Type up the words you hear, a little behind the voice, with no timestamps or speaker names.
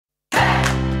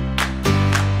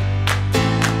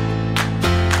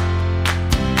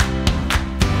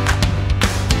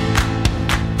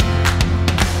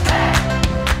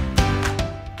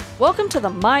Welcome to the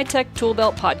My Tech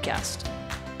Toolbelt podcast.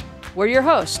 We're your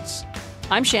hosts.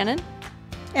 I'm Shannon.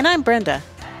 And I'm Brenda.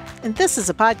 And this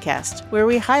is a podcast where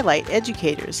we highlight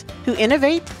educators who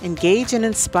innovate, engage, and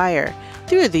inspire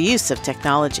through the use of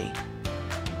technology.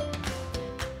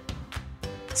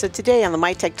 So today on the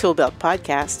My Tech Toolbelt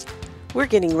podcast, we're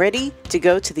getting ready to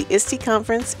go to the ISTE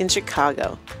Conference in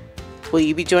Chicago. Will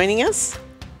you be joining us?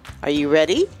 Are you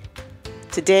ready?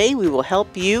 Today, we will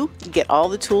help you get all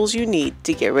the tools you need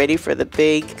to get ready for the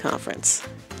big conference.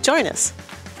 Join us.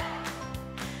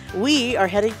 We are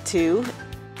headed to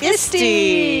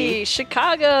ISTE,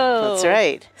 Chicago. That's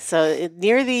right. So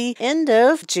near the end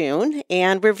of June,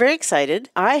 and we're very excited.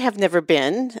 I have never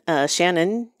been.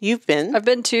 Shannon, you've been. I've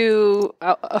been to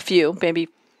a few, maybe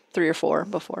 3 or 4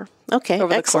 before. Okay,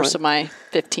 over excellent. the course of my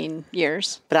 15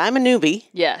 years. But I'm a newbie.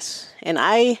 Yes. And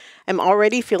I am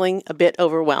already feeling a bit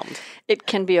overwhelmed. It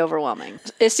can be overwhelming.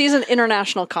 ISTE is an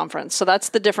international conference, so that's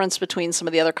the difference between some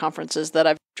of the other conferences that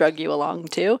I've drug you along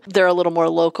to. They're a little more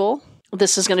local.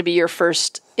 This is going to be your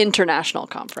first international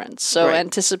conference. So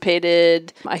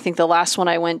anticipated, I think the last one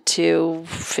I went to,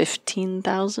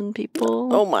 15,000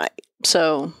 people. Oh my.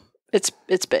 So it's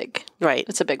big. Right.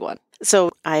 It's a big one.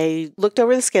 So I looked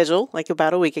over the schedule like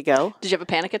about a week ago. Did you have a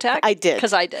panic attack? I did.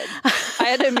 Because I did. I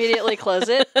had to immediately close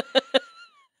it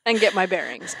and get my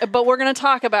bearings. But we're going to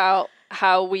talk about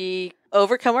how we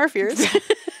overcome our fears.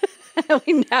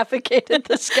 we navigated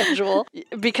the schedule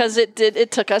because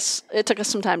it took us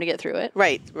some time to get through it.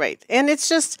 Right. And it's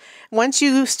just once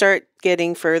you start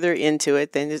getting further into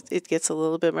it, then it gets a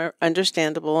little bit more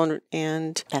understandable,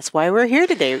 and that's why we're here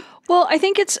today. Well, I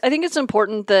think it's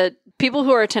important that people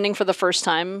who are attending for the first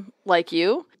time, like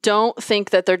you, don't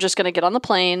think that they're just going to get on the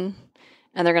plane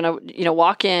and they're going to,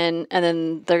 walk in and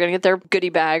then they're going to get their goodie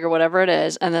bag or whatever it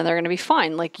is, and then they're going to be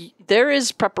fine. Like, there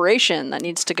is preparation that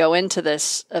needs to go into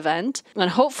this event, and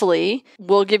hopefully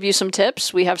we'll give you some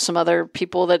tips. We have some other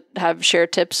people that have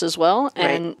shared tips as well,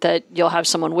 and that you'll have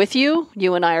someone with you.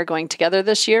 You and I are going together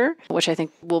this year, which I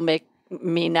think will make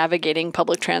me navigating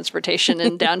public transportation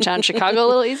in downtown Chicago a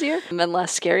little easier and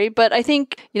less scary. But I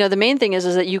think, the main thing is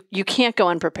that you can't go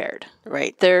unprepared.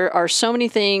 Right. There are so many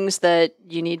things that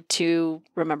you need to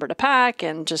remember to pack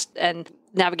and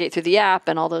navigate through the app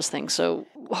and all those things. So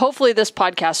hopefully this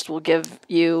podcast will give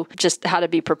you just how to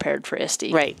be prepared for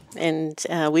ISTE. Right. And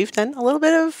we've done a little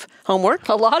bit of homework.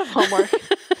 A lot of homework.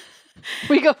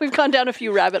 We've gone down a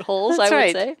few rabbit holes, That's I would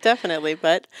right, say. Definitely.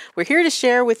 But we're here to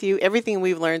share with you everything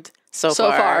we've learned so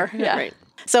far. Yeah. Right.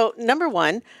 So number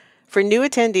one, for new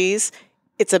attendees,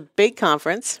 it's a big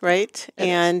conference, right?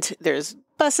 And there's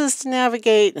buses to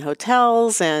navigate and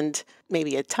hotels and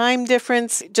maybe a time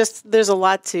difference. Just there's a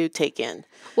lot to take in.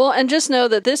 Well, and just know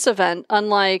that this event,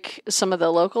 unlike some of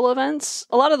the local events,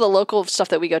 a lot of the local stuff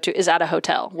that we go to is at a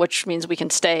hotel, which means we can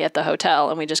stay at the hotel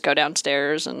and we just go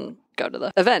downstairs and go to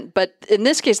the event. But in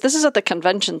this case, this is at the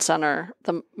convention center,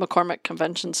 the McCormick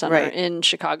Convention Center in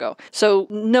Chicago. So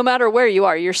no matter where you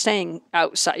are, you're staying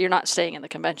outside. You're not staying in the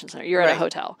convention center. You're at a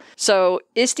hotel. So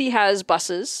ISTE has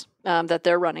buses that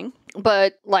they're running.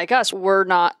 But like us, we're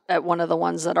not at one of the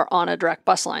ones that are on a direct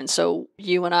bus line. So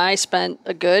you and I spent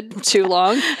a good too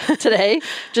long today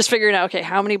just figuring out, okay,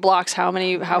 how many blocks, how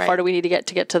far do we need to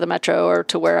get to the metro or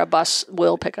to where a bus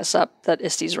will pick us up that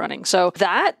ISTE's running. So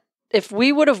that, if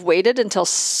we would have waited until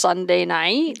Sunday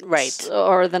night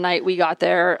or the night we got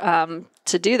there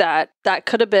to do that, that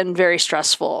could have been very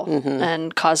stressful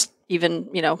and caused even,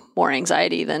 more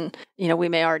anxiety than, we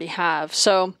may already have.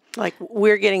 So like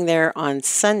we're getting there on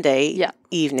Sunday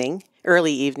evening,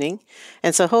 early evening.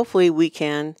 And so hopefully we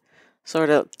can sort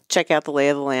of check out the lay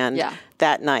of the land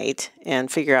that night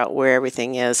and figure out where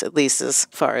everything is, at least as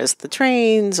far as the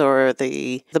trains or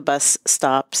the bus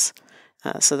stops.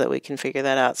 So that we can figure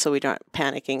that out, so we aren't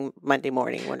panicking Monday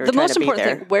morning when we're trying to be there. The most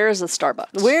important thing: where is the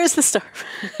Starbucks? Where is the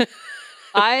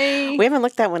Starbucks? We haven't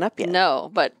looked that one up yet.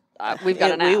 No, but we've got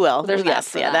an app. We will. There's an app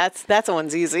for that. That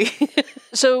one's easy.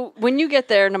 So when you get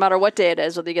there, no matter what day it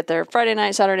is, whether you get there Friday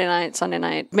night, Saturday night, Sunday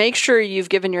night, make sure you've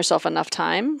given yourself enough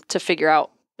time to figure out.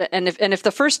 And if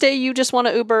the first day you just want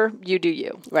to Uber, you do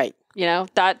you. Right.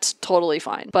 That's totally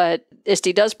fine. But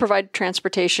ISTE does provide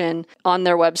transportation on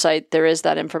their website. There is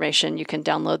that information. You can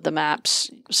download the maps.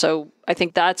 So I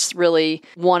think that's really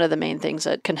one of the main things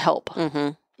that can help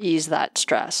ease that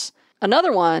stress.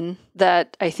 Another one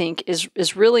that I think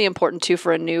is really important too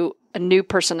for a new a new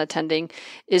person attending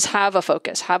is have a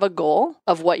focus, have a goal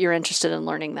of what you're interested in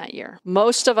learning that year.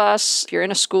 Most of us, if you're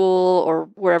in a school or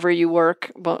wherever you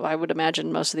work, well, I would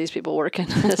imagine most of these people work in,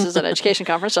 this is an education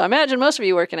conference, so I imagine most of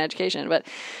you work in education, but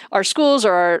our schools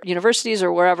or our universities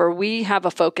or wherever, we have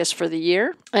a focus for the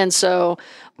year. And so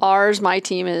my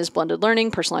team is blended learning,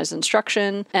 personalized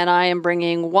instruction, and I am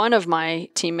bringing one of my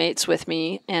teammates with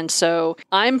me. And so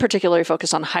I'm particularly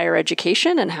focused on higher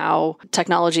education and how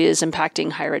technology is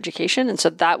impacting higher education. And so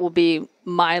that will be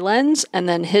my lens. And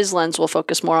then his lens will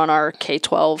focus more on our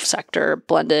K-12 sector,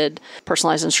 blended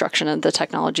personalized instruction and the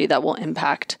technology that will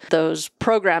impact those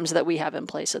programs that we have in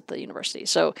place at the university.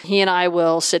 So he and I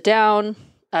will sit down,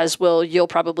 you'll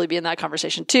probably be in that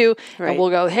conversation too. Right. And we'll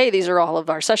go, hey, these are all of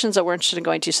our sessions that we're interested in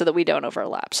going to so that we don't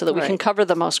overlap, so that we can cover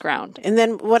the most ground. And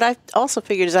then what I also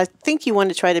figured is I think you want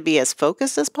to try to be as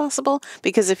focused as possible,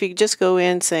 because if you just go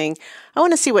in saying, I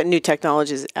want to see what new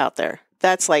technology is out there,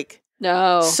 that's like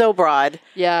so broad.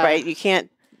 Yeah. Right? You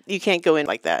can't go in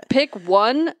like that. Pick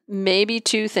one, maybe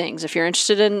two things. If you're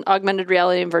interested in augmented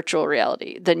reality and virtual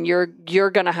reality, then you're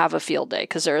going to have a field day,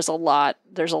 because there's a lot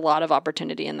of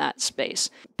opportunity in that space.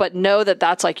 But know that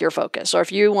that's like your focus. Or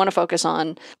if you want to focus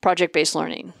on project-based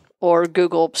learning or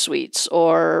Google Suites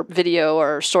or video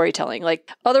or storytelling, like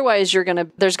otherwise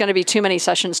there's going to be too many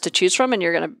sessions to choose from, and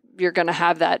you're going to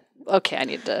have that, okay, I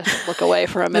need to look away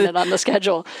for a minute on the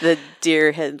schedule. The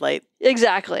deer headlight.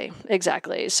 Exactly.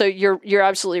 So you're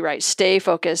absolutely right. Stay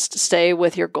focused, stay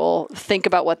with your goal. Think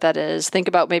about what that is. Think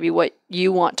about maybe how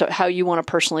you want to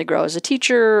personally grow as a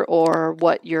teacher, or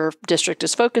what your district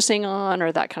is focusing on,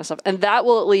 or that kind of stuff. And that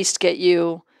will at least get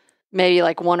you maybe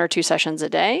like 1 or 2 sessions a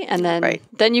day. And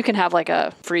then you can have like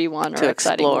a free one or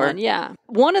exciting one. Yeah.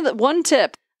 One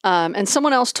tip, and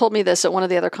someone else told me this at one of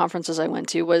the other conferences I went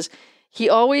to, was he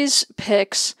always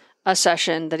picks a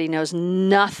session that he knows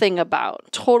nothing about,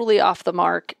 totally off the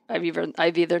mark. I've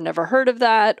either never heard of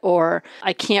that, or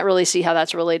I can't really see how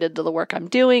that's related to the work I'm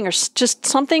doing, or just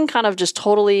something kind of just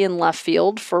totally in left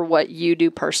field for what you do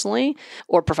personally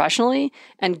or professionally,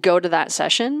 and go to that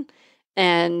session.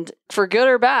 And for good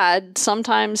or bad,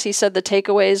 sometimes he said the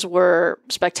takeaways were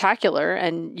spectacular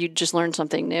and you just learned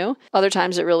something new. Other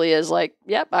times it really is like,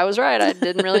 yep, I was right. I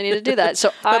didn't really need to do that.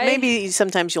 So, but maybe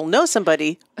sometimes you'll know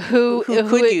somebody who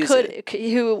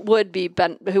would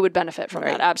benefit from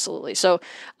that. Absolutely. So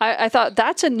I thought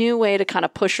that's a new way to kind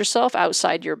of push yourself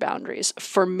outside your boundaries.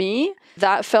 For me,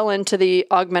 that fell into the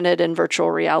augmented and virtual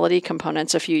reality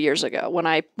components a few years ago when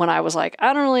I was like,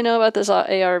 I don't really know about this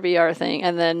AR VR thing.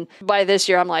 And then by this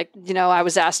year, I'm like, I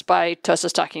was asked by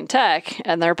Tosas Talking Tech,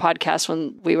 and their podcast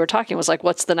when we were talking was like,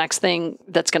 what's the next thing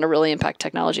that's going to really impact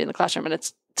technology in the classroom?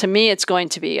 And to me, it's going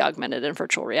to be augmented and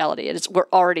virtual reality. We're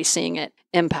already seeing it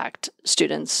impact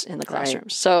students in the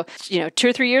classrooms. Right. So, 2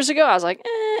 or 3 years ago, I was like,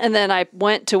 and then I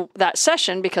went to that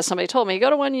session because somebody told me, go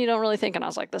to one you don't really think. And I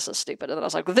was like, this is stupid. And then I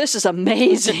was like, this is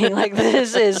amazing. Like,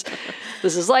 this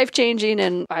is life-changing.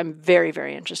 And I'm very,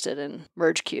 very interested in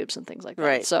merge cubes and things like that.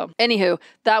 Right. So anywho,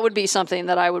 that would be something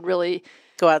that I would really...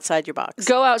 Go outside your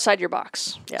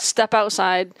box. Yeah. Step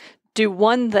outside. Do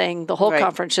one thing the whole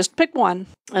conference. Just pick one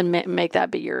and make that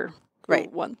be your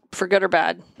one, for good or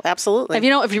bad. Absolutely.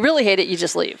 If you really hate it, you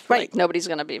just leave. Right. Like, nobody's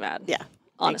going to be mad. Yeah.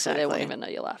 Honestly, They won't even know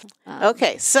you left.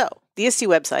 Okay. So the ISTE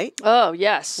website. Oh,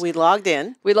 yes. We logged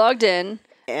in.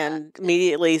 And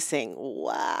immediately saying,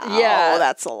 "Wow,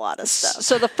 that's a lot of stuff."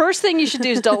 So the first thing you should do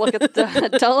is don't look at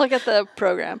the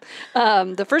program.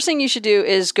 The first thing you should do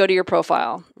is go to your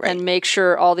profile and make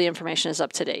sure all the information is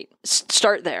up to date.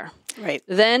 Start there. Right.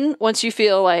 Then once you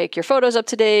feel like your photo's up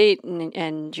to date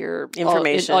and your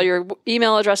information, all your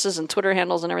email addresses and Twitter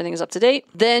handles and everything is up to date,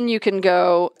 then you can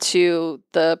go to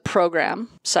the program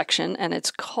section, and it's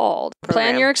called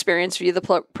Plan Your Experience, View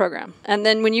the Program. And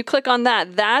then when you click on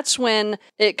that, that's when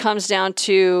it comes down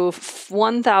to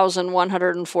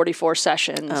 1,144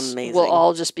 sessions. Amazing. Will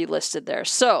all just be listed there.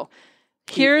 So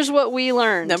here's what we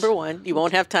learned. Number one, you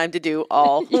won't have time to do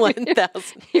all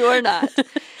 1,000. You are not.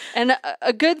 And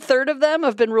a good third of them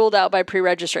have been ruled out by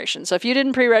pre-registration. So if you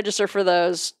didn't pre-register for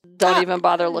those, don't even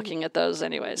bother looking at those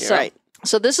anyways.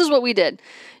 So this is what we did.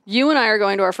 You and I are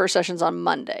going to our first sessions on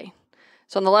Monday.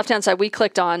 So on the left-hand side, we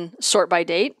clicked on sort by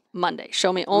date. Monday.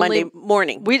 Show me only Monday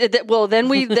morning. We did that. Well, then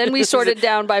we sorted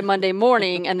down by Monday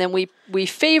morning, and then we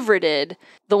favorited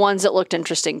the ones that looked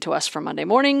interesting to us for Monday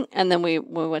morning, and then we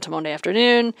went to Monday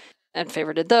afternoon and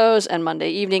favorited those, and Monday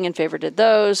evening and favorited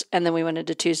those, and then we went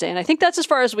into Tuesday. And I think that's as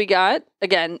far as we got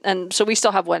again. And so we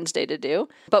still have Wednesday to do,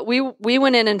 but we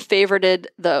went in and favorited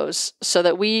those so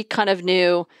that we kind of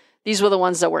knew these were the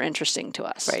ones that were interesting to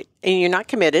us. Right. And you're not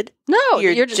committed. No,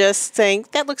 you're just saying,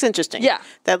 that looks interesting. Yeah.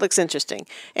 That looks interesting.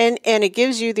 And it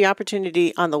gives you the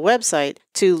opportunity on the website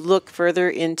to look further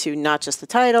into not just the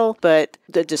title, but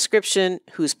the description,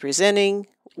 who's presenting,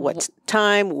 what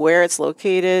time, where it's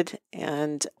located,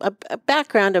 and a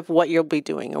background of what you'll be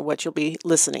doing or what you'll be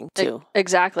listening to.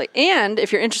 Exactly. And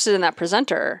if you're interested in that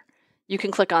presenter, you can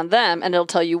click on them and it'll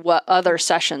tell you what other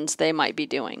sessions they might be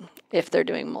doing if they're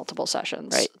doing multiple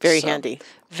sessions. Right. Very handy.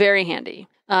 Very handy.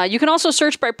 You can also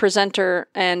search by presenter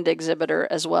and exhibitor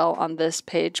as well on this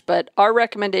page, but our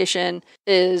recommendation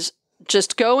is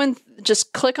just go and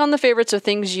just click on the favorites of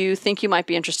things you think you might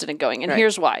be interested in going. And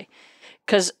here's why.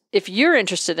 Because if you're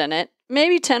interested in it,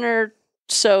 maybe 10 or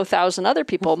so thousand other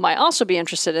people might also be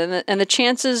interested in it. And the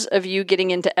chances of you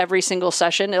getting into every single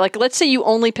session, like let's say you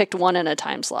only picked one in a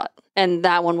time slot and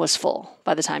that one was full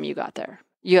by the time you got there.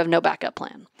 You have no backup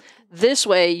plan. This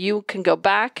way you can go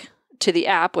back to the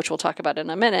app, which we'll talk about in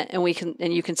a minute,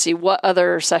 and you can see what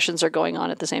other sessions are going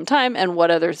on at the same time and what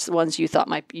other ones you thought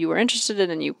you were interested in,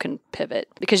 and you can pivot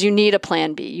because you need a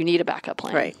plan B. You need a backup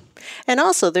plan. Right. And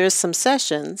also there's some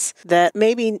sessions that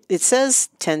maybe it says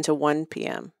 10 to 1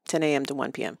 p.m., 10 a.m. to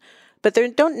 1 p.m., but they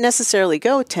don't necessarily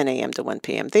go 10 a.m. to 1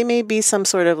 p.m. They may be some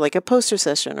sort of like a poster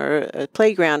session or a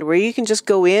playground where you can just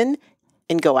go in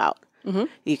and go out. Mm-hmm.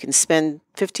 You can spend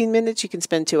 15 minutes, you can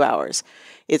spend 2 hours.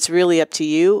 It's really up to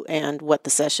you and what the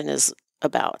session is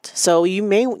about. So you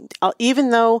may,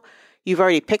 even though you've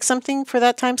already picked something for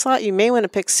that time slot, you may want to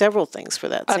pick several things for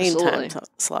that same time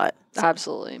slot.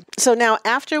 Absolutely. So now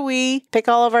after we pick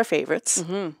all of our favorites,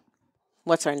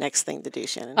 what's our next thing to do,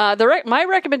 Shannon? My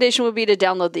recommendation would be to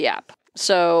download the app.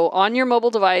 So on your mobile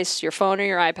device, your phone or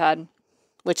your iPad,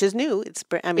 which is new. It's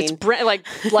like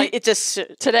it just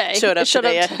today. Showed up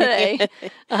today,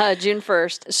 June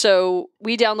 1st. So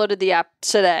we downloaded the app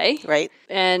today, right?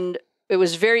 And it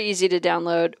was very easy to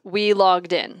download. We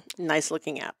logged in. Nice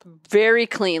looking app. Very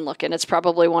clean looking. It's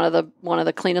probably one of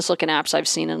the cleanest looking apps I've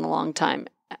seen in a long time.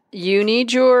 You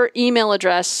need your email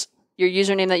address, your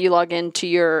username that you log in to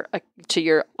your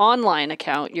online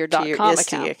account, your .com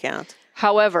account.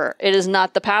 However, it is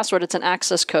not the password, it's an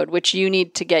access code, which you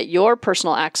need to get your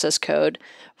personal access code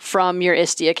from your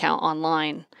ISTE account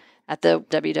online at the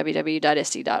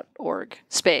www.iste.org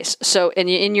space. So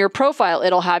in your profile,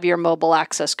 it'll have your mobile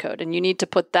access code, and you need to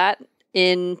put that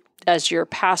in as your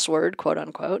password, quote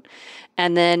unquote,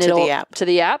 and then to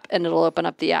the app, and it'll open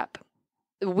up the app.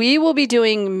 We will be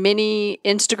doing mini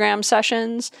Instagram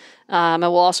sessions, and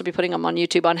we'll also be putting them on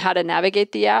YouTube on how to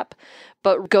navigate the app.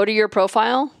 But go to your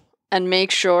profile and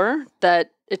make sure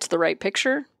that it's the right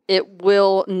picture. It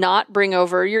will not bring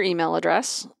over your email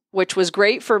address, which was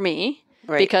great for me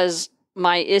because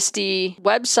my ISTE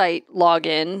website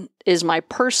login is my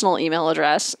personal email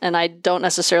address, and I don't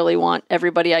necessarily want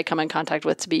everybody I come in contact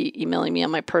with to be emailing me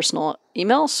on my personal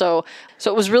email. So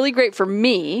it was really great for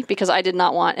me because I did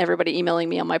not want everybody emailing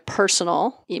me on my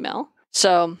personal email.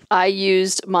 So I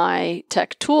used my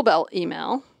Tech Toolbelt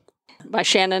email, my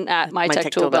Shannon at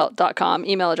mytechtoolbelt.com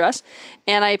email address.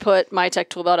 And I put My Tech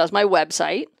Toolbelt as my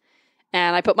website.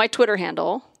 And I put my Twitter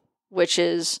handle, which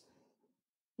is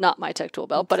not My Tech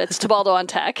Toolbelt, but it's Tobaldo on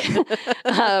Tech.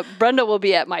 Brenda will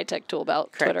be at My Tech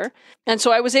Toolbelt Twitter. And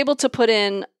so I was able to put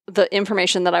in the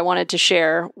information that I wanted to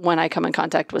share when I come in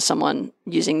contact with someone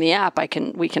using the app.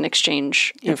 We can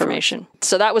exchange information.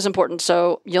 So that was important.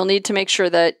 So you'll need to make sure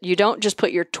that you don't just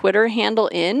put your Twitter handle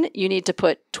in. You need to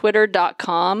put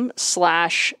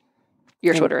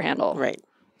twitter.com/your Twitter handle. Right.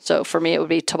 So for me, it would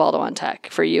be Tobaldo on Tech.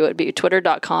 For you, it would be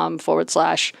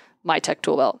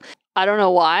twitter.com/mytechtoolbelt. I don't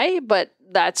know why, but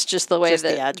that's just the way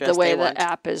the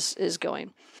app is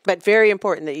going. But very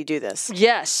important that you do this.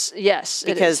 Yes.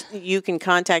 Because you can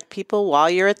contact people while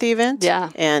you're at the event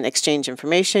and exchange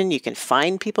information. You can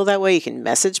find people that way. You can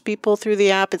message people through the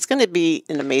app. It's going to be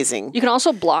an amazing... You can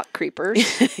also block creepers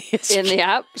in the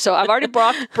app. So I've already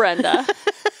blocked Brenda.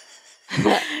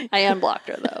 I unblocked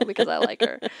her though because I like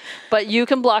her. But you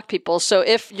can block people. So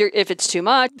if it's too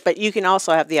much, but you can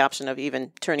also have the option of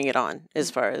even turning it on as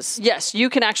far as yes, you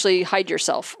can actually hide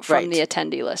yourself from the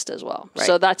attendee list as well.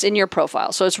 So that's in your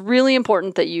profile. So it's really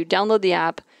important that you download the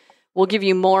app. We'll give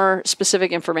you more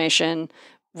specific information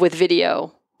with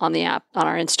video on the app on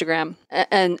our Instagram,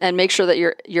 and make sure that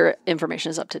your information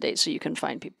is up to date so you can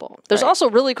find people. There's also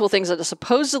really cool things that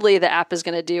supposedly the app is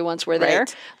going to do once we're there,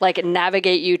 like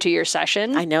navigate you to your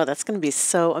session. I know, that's going to be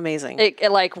so amazing.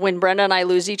 It like when Brenda and I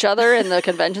lose each other in the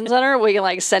convention center, we can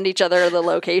like send each other the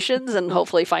locations and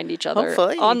hopefully find each other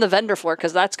on the vendor floor,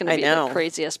 because that's going to be the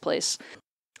craziest place.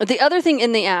 The other thing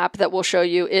in the app that we'll show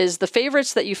you is the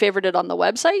favorites that you favorited on the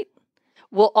website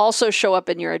will also show up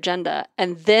in your agenda.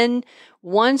 And then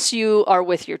once you are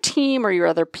with your team or your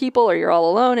other people or you're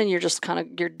all alone and you're just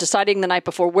you're deciding the night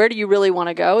before, where do you really want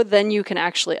to go? Then you can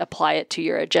actually apply it to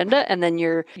your agenda. And then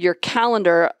your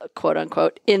calendar, quote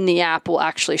unquote, in the app will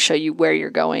actually show you where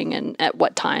you're going and at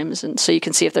what times. And so you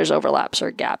can see if there's overlaps or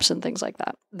gaps and things like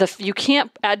that. You can't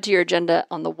add to your agenda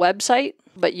on the website,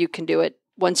 but you can do it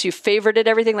once you've favorited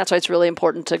everything. That's why it's really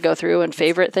important to go through and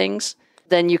favorite things.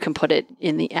 Then you can put it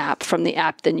in the app. From the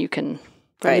app, then you can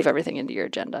move everything into your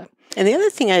agenda. And the other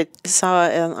thing I saw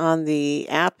on the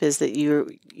app is that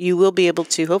you will be able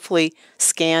to hopefully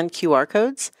scan QR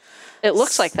codes. It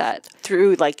looks like that.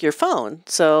 Through like your phone.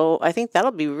 So I think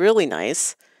that'll be really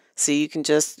nice. So you can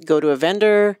just go to a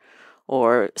vendor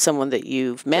or someone that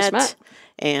you've met.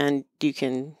 And you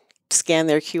can scan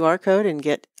their QR code and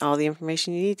get all the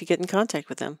information you need to get in contact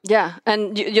with them. Yeah.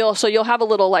 And you'll have a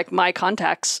little like my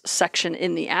contacts section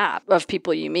in the app of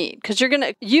people you meet. Because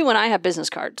you and I have business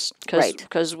cards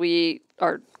because we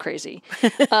are crazy.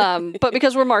 But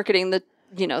because we're marketing the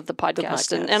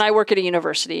podcast. And I work at a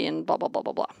university and blah, blah, blah,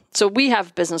 blah, blah. So we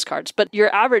have business cards. But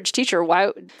your average teacher,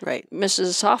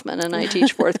 Mrs. Hoffman and I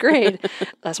teach 4th grade.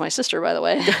 That's my sister, by the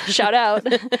way. Shout out.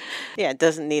 Yeah, it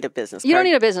doesn't need a business card. You don't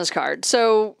need a business card.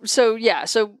 So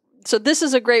this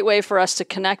is a great way for us to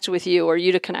connect with you or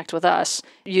you to connect with us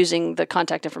using the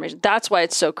contact information. That's why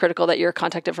it's so critical that your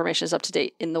contact information is up to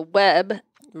date in the web,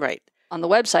 on the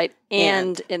website,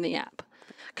 and in the app.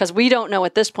 Because we don't know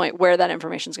at this point where that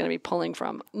information is going to be pulling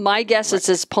from. My guess is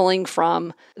it's pulling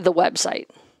from the website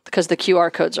because the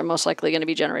QR codes are most likely going to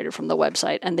be generated from the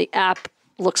website. And the app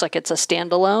looks like it's a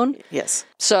standalone. Yes.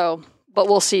 So, but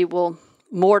we'll see.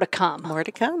 More to come. More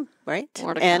to come, right?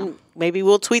 More to come. Maybe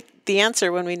we'll tweet the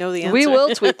answer when we know the answer. We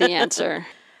will tweet the answer.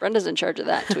 Brenda's in charge of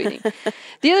that tweeting.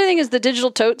 The other thing is the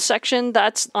digital tote section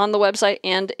that's on the website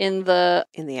and in the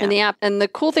app. And the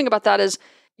cool thing about that is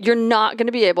you're not going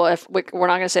to be able, we're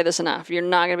not going to say this enough, you're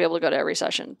not going to be able to go to every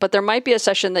session. But there might be a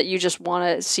session that you just want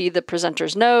to see the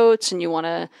presenter's notes and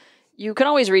you can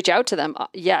always reach out to them.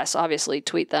 Yes, obviously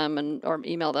tweet them or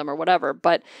email them or whatever,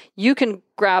 but you can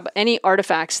grab any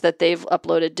artifacts that they've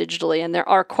uploaded digitally. And there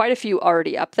are quite a few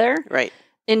already up there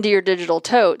into your digital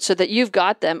tote so that you've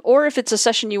got them. Or if it's a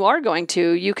session you are going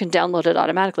to, you can download it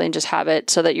automatically and just have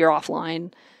it so that you're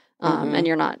offline. And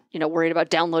you're not, worried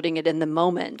about downloading it in the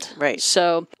moment. Right.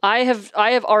 So I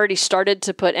have already started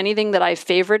to put anything that I've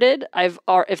favorited.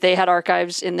 If they had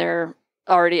archives in there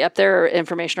already up there or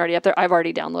information already up there, I've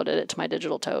already downloaded it to my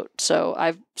digital tote. So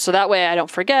that way I don't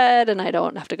forget and I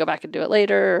don't have to go back and do it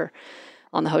later or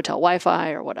on the hotel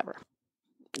Wi-Fi or whatever.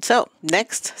 So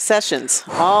next sessions,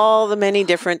 all the many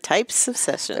different types of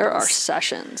sessions. There are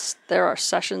sessions. There are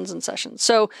sessions and sessions.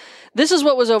 So this is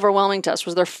what was overwhelming to us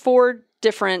was there 4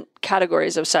 different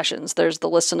categories of sessions. There's the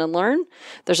listen and learn,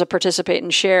 there's a participate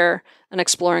and share, an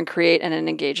explore and create, and an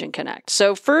engage and connect.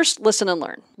 So first, listen and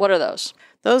learn. What are those?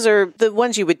 Those are the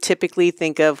ones you would typically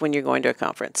think of when you're going to a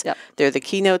conference. Yep. They're the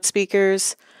keynote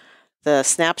speakers, the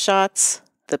snapshots,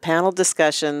 the panel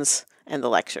discussions, and the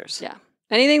lectures. Yeah.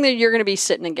 Anything that you're going to be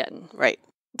sitting and getting. Right.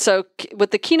 So with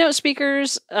the keynote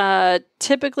speakers,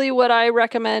 typically what I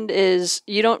recommend is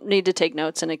you don't need to take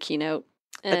notes in a keynote.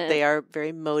 But they are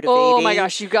very motivating. Oh my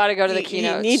gosh, you got to go to the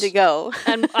keynotes. You need to go.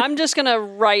 And I'm just going to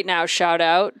right now shout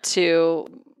out to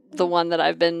the one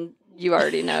that you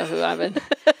already know who I've been.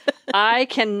 I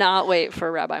cannot wait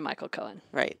for Rabbi Michael Cohen.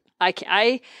 Right.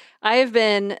 I have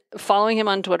been following him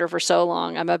on Twitter for so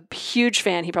long. I'm a huge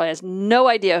fan. He probably has no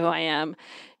idea who I am.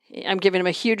 I'm giving him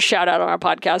a huge shout out on our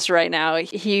podcast right now.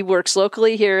 He works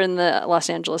locally here in the Los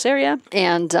Angeles area.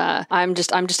 And I'm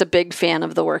just a big fan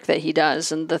of the work that he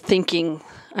does and the thinking.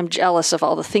 I'm jealous of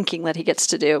all the thinking that he gets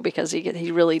to do because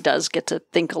he really does get to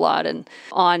think a lot and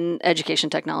on education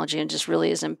technology and just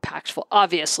really is impactful,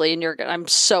 obviously. And I'm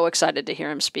so excited to hear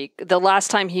him speak. The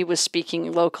last time he was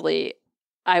speaking locally,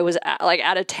 I was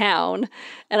out of town,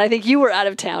 and I think you were out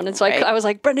of town. And so I was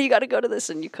like, Brenda, you got to go to this.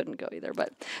 And you couldn't go either.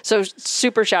 But so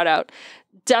super shout out.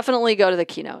 Definitely go to the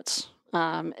keynotes.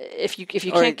 If you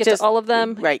can't get to all of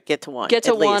them. Right. Get to one. Get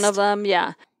to one of them.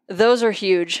 Yeah. Those are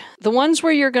huge. The ones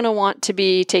where you're going to want to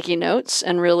be taking notes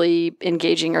and really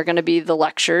engaging are going to be the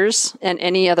lectures and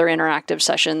any other interactive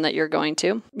session that you're going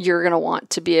to. You're going to want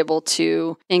to be able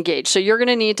to engage. So you're going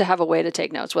to need to have a way to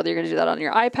take notes, whether you're going to do that on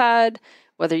your iPad,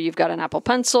 whether you've got an Apple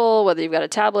Pencil, whether you've got a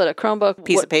tablet, a Chromebook.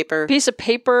 Piece of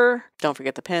paper. Don't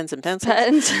forget the pens and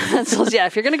pencils. Pencils. Yeah,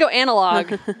 if you're going to go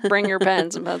analog, bring your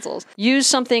pens and pencils. Use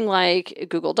something like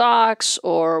Google Docs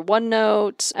or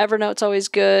OneNote. Evernote's always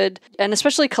good, and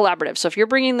especially collaborative. So if you're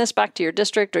bringing this back to your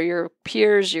district or your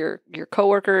peers, your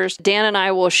coworkers, Dan and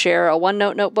I will share a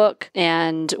OneNote notebook,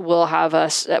 and we'll have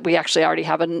we actually already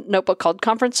have a notebook called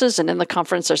Conferences, and in the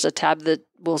conference there's a tab that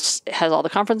has all the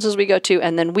conferences we go to,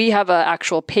 and then we have an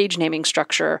actual page naming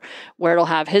structure where it'll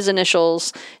have his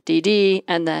initials, DD,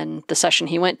 and then the session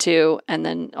he went to, and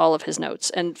then all of his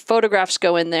notes. And photographs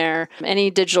go in there,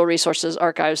 any digital resources,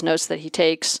 archives, notes that he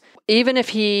takes. Even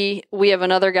if we have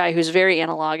another guy who's very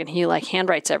analog and he like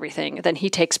handwrites everything, then he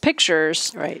takes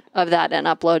pictures of that and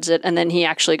uploads it, and then he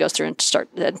actually goes through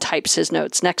and types his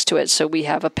notes next to it. So we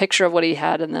have a picture of what he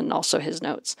had and then also his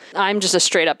notes. I'm just a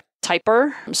straight up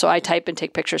typer, so I type and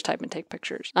take pictures,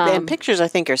 and pictures I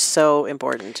think are so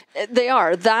important. They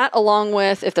are. That, along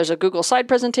with if there's a Google slide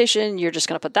presentation, you're just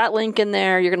going to put that link in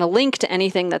there. You're going to link to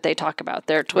anything that they talk about,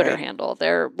 their Twitter handle,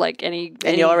 their like any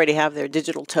and you already have their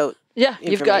digital tote. Yeah,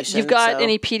 you've got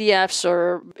any PDFs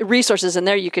or resources in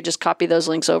there. You could just copy those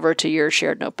links over to your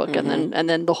shared notebook, and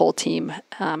then the whole team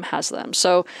has them.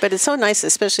 So, but it's so nice,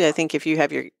 especially I think if you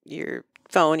have your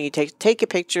phone, you take a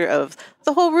picture of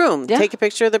the whole room, take a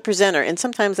picture of the presenter, and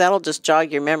sometimes that'll just jog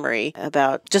your memory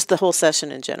about just the whole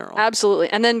session in general. Absolutely.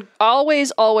 And then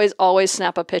always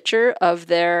snap a picture of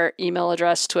their email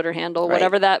address, Twitter handle,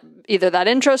 whatever that, either that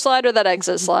intro slide or that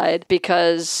exit slide,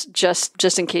 because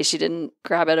just in case you didn't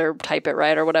grab it or type it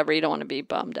right or whatever, you don't want to be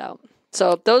bummed out.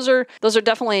 So those are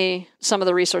definitely some of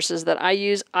the resources that I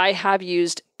use. I have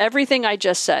used everything I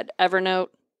just said: Evernote,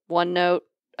 OneNote,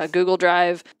 a Google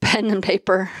Drive, pen and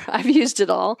paper. I've used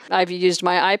it all. I've used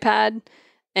my iPad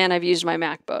and I've used my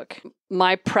MacBook.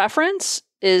 My preference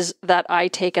is that I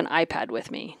take an iPad with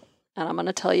me, and I'm going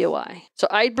to tell you why. So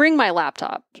I bring my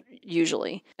laptop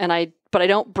usually, but I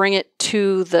don't bring it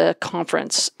to the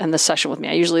conference and the session with me.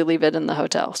 I usually leave it in the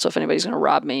hotel. So if anybody's going to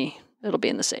rob me, it'll be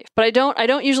in the safe. But I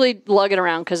don't usually lug it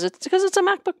around because it's a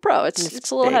MacBook Pro.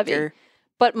 It's a little heavy.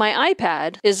 But my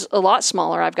iPad is a lot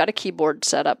smaller. I've got a keyboard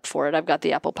set up for it. I've got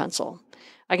the Apple Pencil.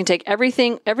 I can take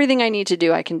everything I need to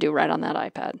do, I can do right on that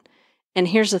iPad. And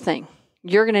here's the thing.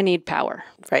 You're going to need power.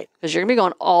 Right. Because you're going to be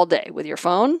going all day with your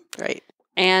phone. Right.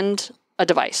 And a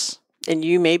device. And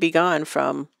you may be gone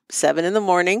from 7 in the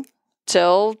morning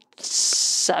till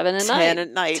 7 at night. 10 at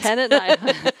night. 10 at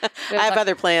night. I have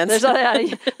other plans.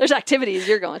 There's activities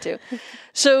you're going to.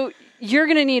 So you're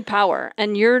going to need power,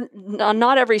 and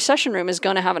not every session room is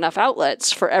going to have enough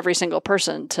outlets for every single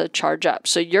person to charge up.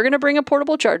 So you're going to bring a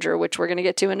portable charger, which we're going to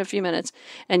get to in a few minutes,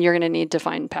 and you're going to need to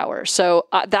find power. So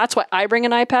that's why I bring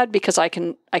an iPad, because I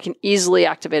can easily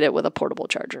activate it with a portable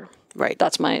charger. Right.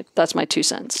 That's my 2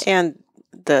 cents. And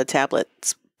the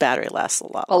tablet's battery lasts a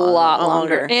lot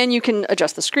longer. And you can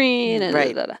adjust the screen and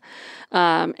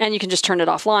and you can just turn it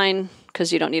offline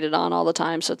because you don't need it on all the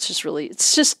time. So it's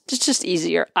just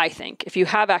easier, I think. If you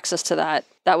have access to that,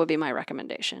 that would be my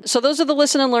recommendation. So those are the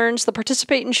listen and learns, the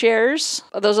participate and shares.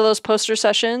 Those are those poster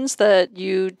sessions that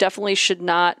you definitely should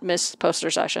not miss.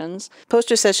 Poster sessions.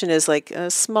 Poster session is like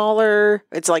a smaller,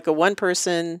 it's like a one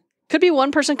person. Could be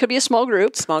one person, could be a small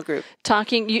group.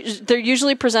 Talking. They're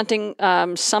usually presenting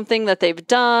something that they've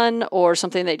done or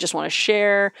something they just want to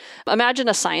share. Imagine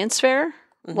a science fair.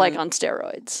 Like on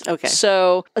steroids. Okay.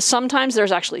 So sometimes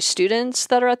there's actually students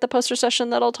that are at the poster session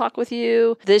that'll talk with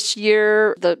you. This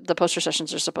year, the poster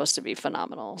sessions are supposed to be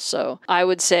phenomenal. So I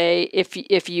would say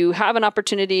if you have an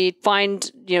opportunity,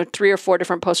 find 3 or 4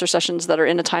 different poster sessions that are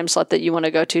in a time slot that you want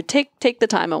to go to. Take the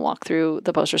time and walk through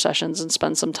the poster sessions and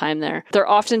spend some time there. They're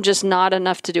often just not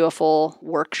enough to do a full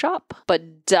workshop,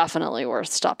 but definitely worth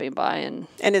stopping by and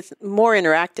it's more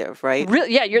interactive, right?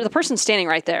 Really, yeah, you're the person standing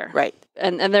right there. Right.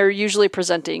 And they're usually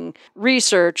presenting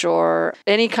research or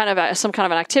some kind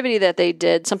of an activity that they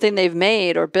did, something they've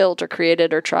made or built or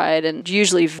created or tried, and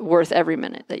usually worth every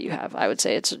minute that you have. I would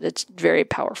say it's very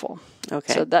powerful.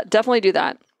 Okay. So definitely do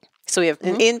that. So we have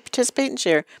participate and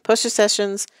share, poster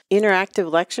sessions,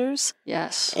 interactive lectures,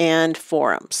 yes, and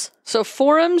forums. So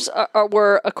forums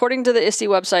were, according to the ISTE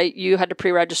website, you had to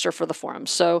pre-register for the forums.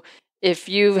 So if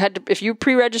you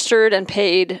pre-registered and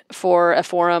paid for a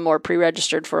forum or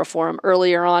pre-registered for a forum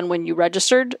earlier on when you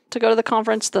registered to go to the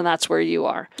conference, then that's where you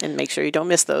are. And make sure you don't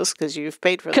miss those because you've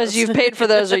paid for those. Because you've paid for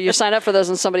those or you signed up for those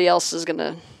and somebody else is going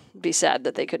to be sad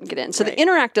that they couldn't get in. So the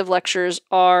interactive lectures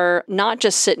are not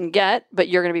just sit and get, but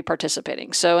you're going to be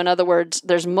participating. So in other words,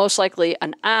 there's most likely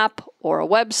an app or a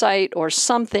website or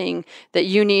something that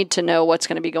you need to know what's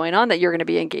going to be going on that you're going to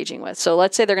be engaging with. So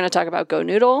let's say they're going to talk about Go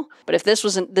Noodle, but if this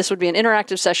would be an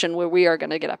interactive session where we are going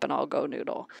to get up and all Go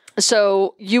Noodle.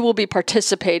 So you will be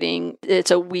participating.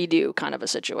 It's a we do kind of a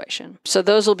situation. So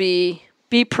those will be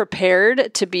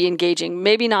prepared to be engaging,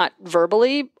 maybe not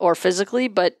verbally or physically,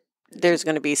 but there's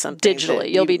going to be something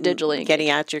digitally. You'll be digitally getting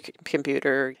out your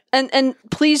computer. And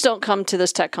please don't come to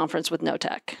this tech conference with no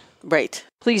tech. Right.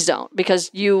 Please don't,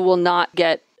 because you will not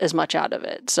get as much out of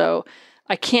it. So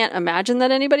I can't imagine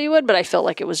that anybody would, but I felt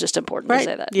like it was just important to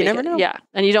say that. You never know. Yeah.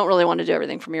 And you don't really want to do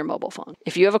everything from your mobile phone.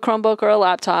 If you have a Chromebook or a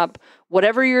laptop,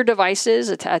 whatever your device is,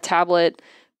 a tablet,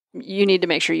 you need to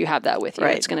make sure you have that with you.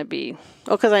 Right. It's going to be...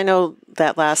 Well, because I know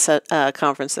that last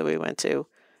conference that we went to,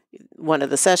 one of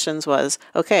the sessions was,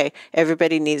 okay,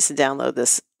 everybody needs to download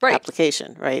this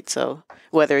application, right? So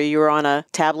whether you were on a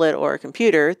tablet or a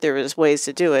computer, there was ways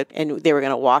to do it. And they were going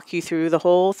to walk you through the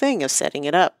whole thing of setting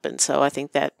it up. And so I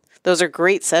think that those are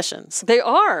great sessions. They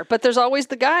are, but there's always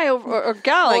the guy or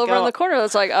gal over in the corner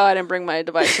that's like, oh, I didn't bring my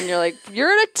device. And you're like, you're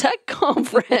at a tech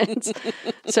conference.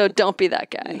 So don't be that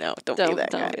guy. No, don't be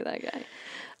that guy. Don't be that guy.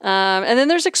 And then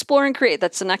there's Explore and Create.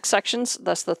 That's the next sections.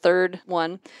 That's the third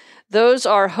one. Those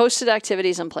are hosted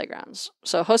activities and playgrounds.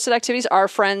 So hosted activities, our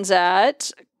friends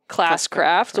at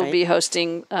Classcraft will be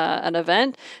hosting an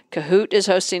event. Kahoot is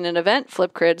hosting an event.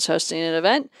 Flipgrid is hosting an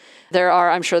event.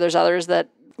 I'm sure there's others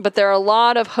but there are a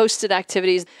lot of hosted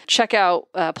activities. Check out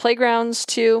playgrounds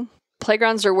too.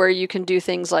 Playgrounds are where you can do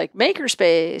things like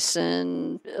makerspace,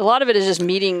 and a lot of it is just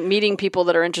meeting people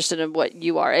that are interested in what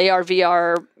you are. AR,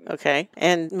 VR. Okay.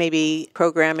 And maybe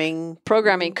programming,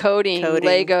 coding,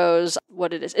 Legos,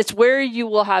 what it is. It's where you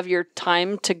will have your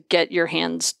time to get your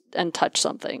hands and touch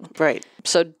something. Right.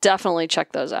 So definitely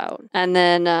check those out. And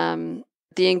then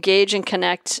the Engage and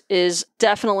Connect is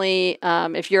definitely,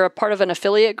 if you're a part of an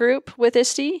affiliate group with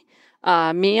ISTE,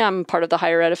 I'm part of the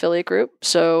higher ed affiliate group,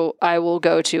 so I will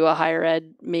go to a higher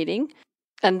ed meeting.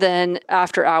 And then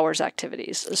after hours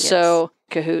activities. Yes. So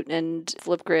Kahoot and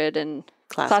Flipgrid and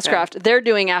Classcraft, they're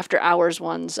doing after hours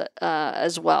ones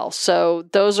as well. So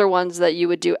those are ones that you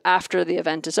would do after the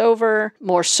event is over.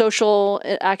 More social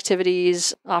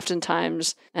activities,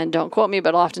 oftentimes, and don't quote me,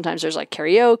 but oftentimes there's like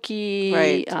karaoke,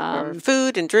 or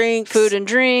food and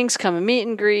drinks, come and meet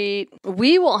and greet.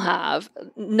 We will have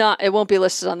it won't be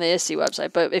listed on the ISTE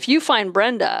website, but if you find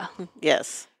Brenda,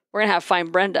 yes. We're going to have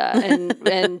Find Brenda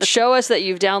and show us that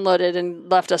you've downloaded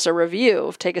and left us a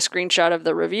review. Take a screenshot of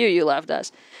the review you left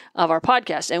us of our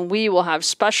podcast, and we will have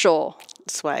special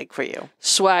swag for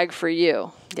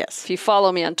you. Yes. If you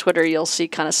follow me on Twitter, you'll see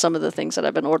kind of some of the things that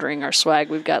I've been ordering our swag.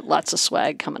 We've got lots of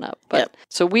swag coming up. But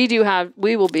so we'll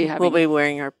be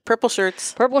wearing our purple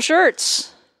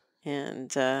shirts.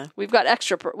 And we've got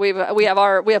extra. We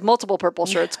have multiple purple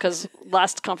shirts because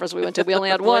last conference we went to, we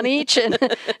only had one each, and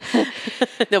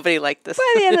nobody liked this.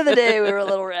 By the end of the day, we were a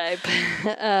little ripe.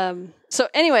 So,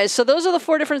 anyways, those are the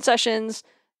 4 different session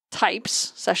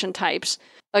types.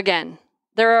 Again,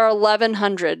 there are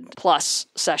 1,100 plus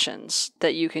sessions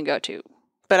that you can go to.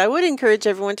 But I would encourage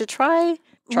everyone to try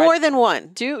more than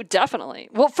one. Definitely.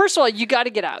 Well, first of all, you got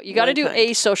to get out. You got to do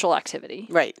a social activity.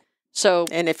 Right. So,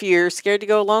 and if you're scared to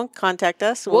go along, contact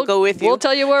us. We'll go with you. We'll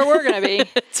tell you where we're going to be.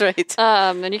 That's right.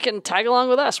 And you can tag along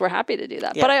with us. We're happy to do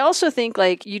that. Yeah. But I also think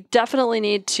you definitely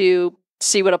need to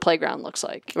see what a playground looks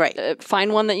like. Right.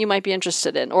 Find one that you might be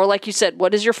interested in. Or like you said,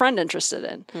 what is your friend interested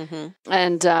in? Mm-hmm.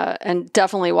 And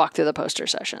definitely walk through the poster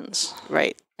sessions.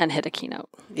 Right. And hit a keynote.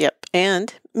 Yep.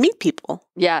 And meet people.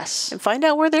 Yes. And find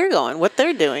out where they're going, what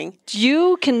they're doing.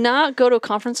 You cannot go to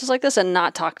conferences like this and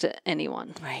not talk to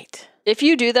anyone. Right. If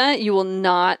you do that, you will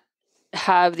not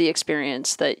have the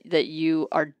experience that you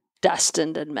are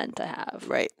destined and meant to have.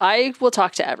 Right. I will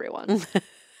talk to everyone.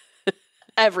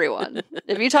 Everyone.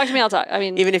 If you talk to me, I'll talk. I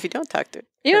mean, even if you don't talk to,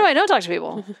 even if I don't talk to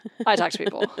people, I talk to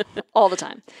people all the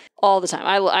time.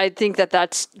 I think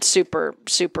that's super,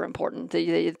 super important.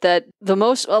 A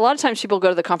lot of times people go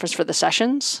to the conference for the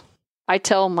sessions. I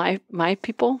tell my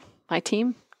people, my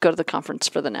team, go to the conference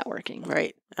for the networking.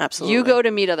 Right. Absolutely. You go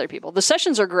to meet other people. The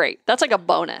sessions are great. That's like a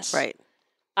bonus. Right.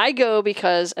 I go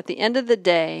because at the end of the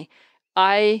day,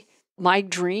 my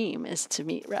dream is to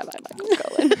meet Rabbi Michael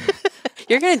Cohen.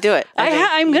 You're going to do it.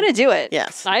 I'm going to do it.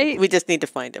 Yes. We just need to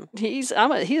find him. I'm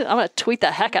going to tweet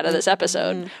the heck out of this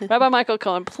episode. Rabbi Michael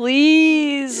Cohen,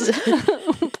 please,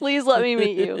 please let me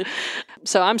meet you.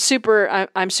 So I'm super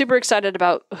excited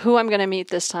about who I'm going to meet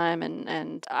this time.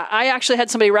 And I actually had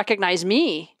somebody recognize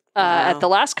me at the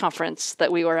last conference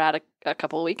that we were at a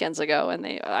couple of weekends ago.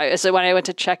 And so when I went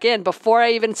to check in, before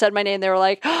I even said my name, they were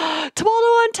like, oh, Tobaldo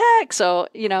on Tech. So,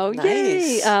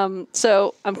 nice. Yay.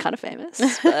 So I'm kind of famous,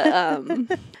 but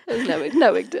it's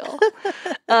no big deal.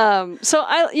 So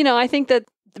I think that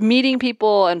meeting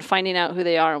people and finding out who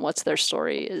they are and what's their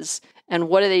story and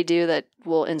what do they do that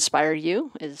will inspire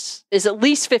you is at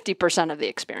least 50% of the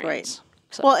experience. Right.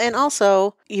 So. Well, and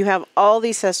also you have all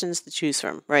these sessions to choose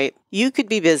from, right? You could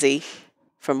be busy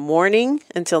from morning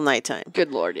until nighttime.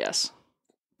 Good Lord, yes.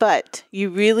 But you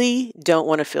really don't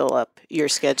want to fill up your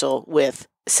schedule with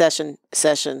session.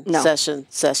 No.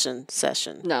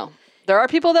 There are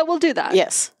people that will do that.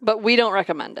 Yes. But we don't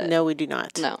recommend it. No, we do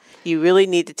not. No. You really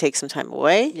need to take some time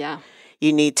away. Yeah.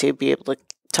 You need to be able to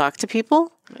talk to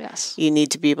people. Yes. You need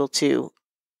to be able to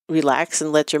relax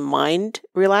and let your mind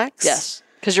relax. Yes.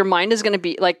 Because your mind is going to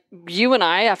be like you and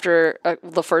I, after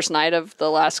the first night of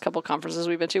the last couple conferences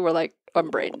we've been to, we're like,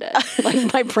 I'm brain dead.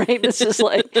 Like my brain is just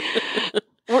like,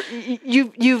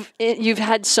 you've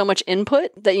had so much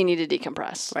input that you need to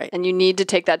decompress. Right. And you need to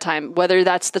take that time, whether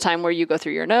that's the time where you go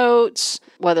through your notes,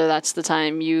 whether that's the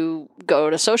time you go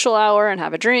to social hour and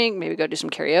have a drink, maybe go do some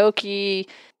karaoke,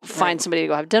 find somebody to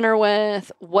go have dinner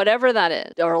with, whatever that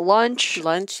is, or lunch.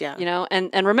 Lunch, yeah.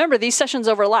 And remember, these sessions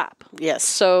overlap. Yes.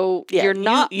 So you're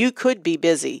not... You could be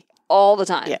busy. All the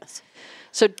time. Yes.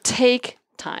 So take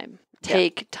time.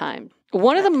 Take time.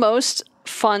 One of the most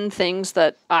fun things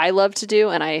that I love to do,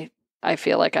 and I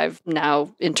feel like I've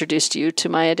now introduced you to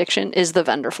my addiction, is the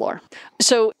vendor floor.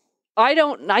 So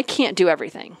I can't do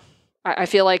everything. I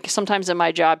feel like sometimes in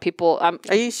my job, people...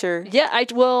 Are you sure? Yeah,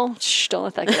 don't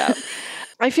let that get out.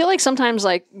 I feel like sometimes,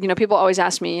 people always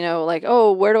ask me, like,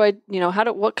 oh, where do I,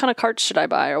 what kind of carts should I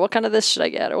buy? Or what kind of this should I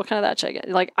get? Or what kind of that should I get?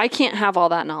 Like, I can't have all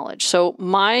that knowledge. So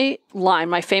my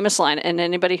famous line, and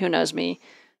anybody who knows me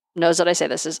knows that I say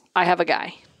this, is I have a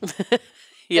guy.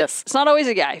 Yes. It's not always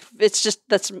a guy. It's just,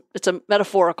 it's a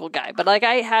metaphorical guy. But like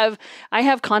I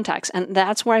have contacts, and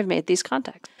that's where I've made these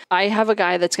contacts. I have a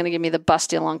guy that's going to give me the best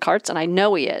deal on carts, and I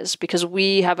know he is because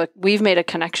we've made a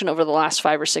connection over the last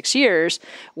 5 or 6 years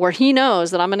where he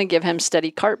knows that I'm going to give him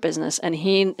steady cart business, and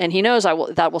he knows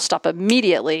that will stop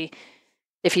immediately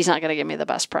if he's not going to give me the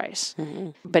best price.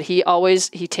 Mm-hmm. But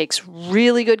he takes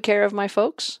really good care of my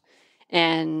folks,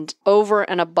 and over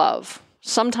and above.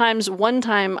 Sometimes one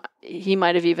time he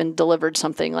might have even delivered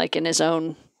something like in his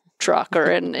own truck,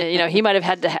 or he might have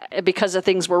had to because the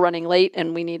things were running late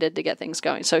and we needed to get things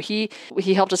going. So he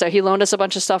helped us out. He loaned us a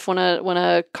bunch of stuff when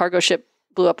a cargo ship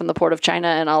blew up in the port of China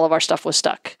and all of our stuff was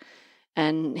stuck.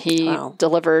 And he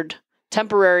delivered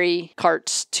temporary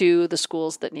carts to the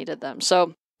schools that needed them.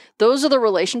 So those are the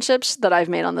relationships that I've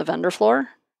made on the vendor floor.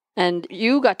 And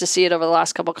you got to see it over the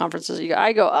last couple of conferences.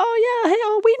 I go, oh, yeah, hey,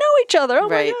 we know each other. Oh,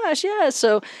 my gosh, yeah.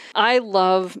 So I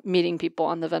love meeting people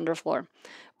on the vendor floor.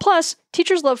 Plus,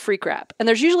 teachers love free crap. And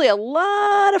there's usually a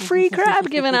lot of free crap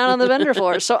given out on the vendor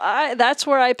floor. So that's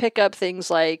where I pick up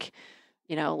things like,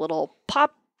 little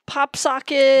pop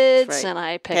sockets, and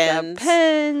I pick up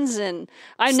pens, and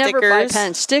I never buy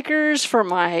pens. Stickers for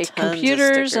my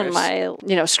computers and my,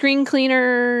 screen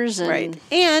cleaners. And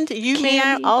and you may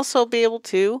also be able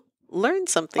to learn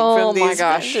something from these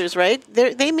vendors, right?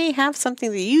 They may have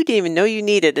something that you didn't even know you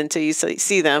needed until you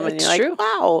see them, and you're like,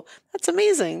 wow, that's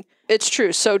amazing. It's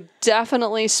true. So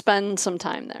definitely spend some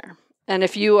time there. And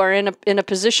if you are in a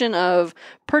position of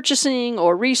purchasing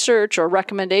or research or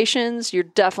recommendations, you're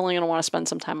definitely going to want to spend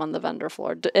some time on the vendor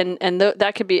floor. And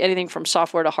that could be anything from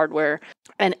software to hardware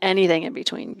and anything in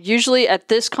between. Usually at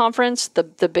this conference, the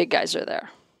big guys are there.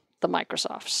 The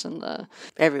Microsofts and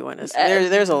everyone is there.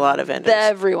 There's a lot of vendors.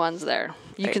 Everyone's there.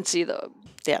 You can see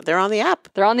they're on the app.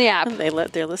 They're on the app.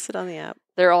 They're listed on the app.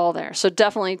 They're all there. So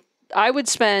definitely, I would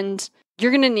spend.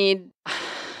 You're going to need.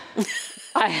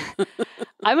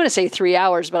 I'm going to say 3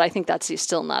 hours, but I think that's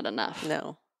still not enough.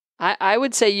 No. I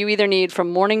would say you either need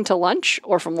from morning to lunch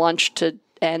or from lunch to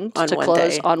end to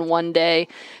close on one day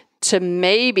to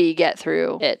maybe get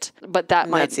through it. But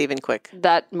that's even quick.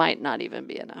 That might not even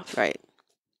be enough. Right.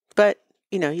 But,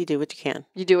 you do what you can.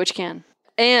 You do what you can.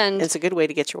 And it's a good way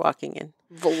to get your walking in.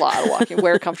 A lot of walking.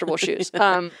 Wear comfortable shoes.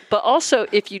 But also,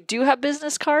 if you do have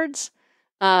business cards,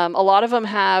 a lot of them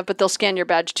have, but they'll scan your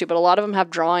badge too, but a lot of them have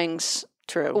drawings.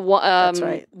 True. That's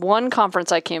right. One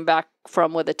conference I came back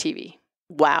from with a TV.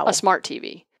 Wow. A smart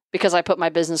TV. Because I put my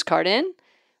business card in.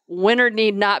 Winner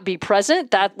need not be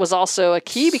present. That was also a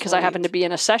key because I happened to be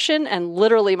in a session, and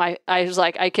literally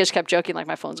I just kept joking like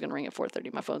my phone's going to ring at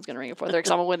 4:30. My phone's going to ring at 4:30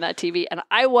 because I'm going to win that TV. And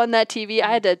I won that TV.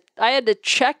 I had to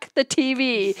check the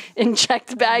TV in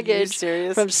checked baggage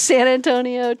from San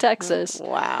Antonio, Texas.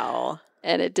 Wow.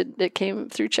 And it came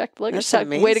through checked luggage. That's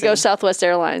Way to go, amazing. Southwest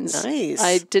Airlines. Nice.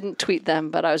 I didn't tweet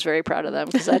them, but I was very proud of them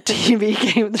because that TV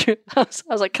came through. I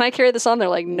was like, can I carry this on? They're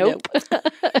like, nope.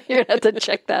 You're going to have to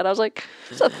check that. I was like,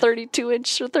 it's a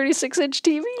 32-inch or 36-inch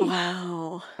TV.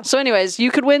 Wow. So anyways, you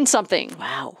could win something.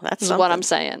 Wow. That's Is something. what I'm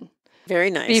saying.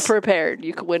 Very nice. Be prepared.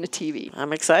 You could win a TV.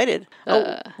 I'm excited.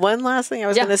 One last thing I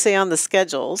was going to say on the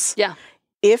schedules. Yeah.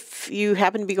 If you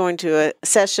happen to be going to a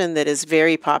session that is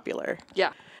very popular,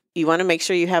 Yeah. you want to make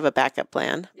sure you have a backup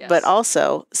plan. Yes. But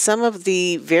also, some of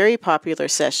the very popular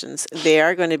sessions, they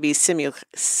are going to be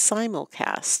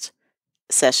simulcast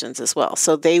sessions as well.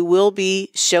 So they will be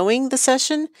showing the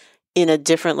session in a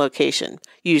different location,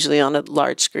 usually on a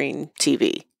large screen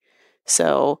TV.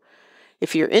 So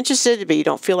if you're interested, but you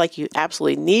don't feel like you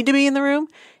absolutely need to be in the room,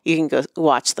 you can go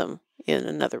watch them in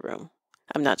another room.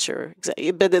 I'm not sure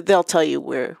exactly, but they'll tell you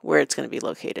where it's going to be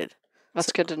located.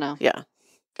 That's good to know. Yeah.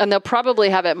 And they'll probably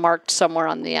have it marked somewhere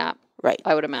on the app. Right.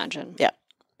 I would imagine. Yeah.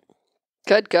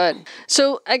 Good.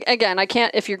 So again,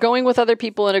 if you're going with other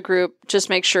people in a group, just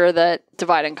make sure that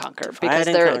divide and conquer because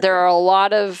there are a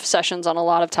lot of sessions on a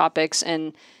lot of topics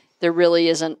and there really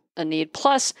isn't a need.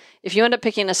 Plus, if you end up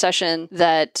picking a session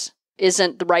that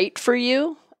isn't right for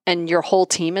you and your whole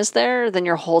team is there, then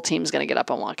your whole team's going to get up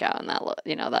and walk out. And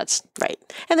that's right.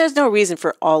 And there's no reason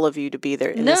for all of you to be there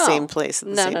in the same place at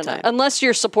the same time. Unless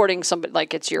you're supporting somebody,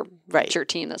 like it's your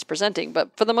team that's presenting.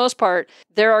 But for the most part,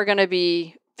 there are going to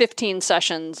be 15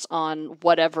 sessions on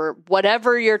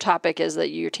whatever your topic is that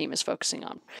your team is focusing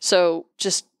on. So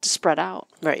just spread out.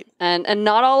 Right. And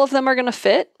not all of them are going to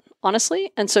fit,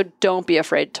 honestly. And so don't be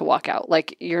afraid to walk out.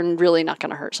 Like you're really not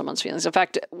going to hurt someone's feelings. In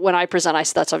fact, when I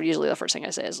present, that's usually the first thing I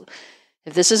say is,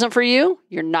 if this isn't for you,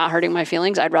 you're not hurting my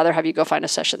feelings. I'd rather have you go find a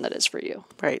session that is for you.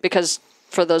 Right. Because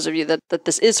for those of you that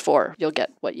this is for, you'll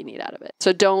get what you need out of it.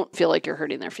 So don't feel like you're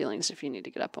hurting their feelings if you need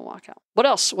to get up and walk out. What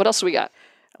else? What else do we got?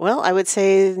 Well, I would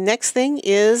say the next thing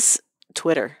is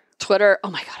Twitter. Twitter. Oh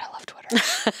my God, I love Twitter.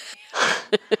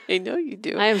 I know you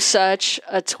do. I am such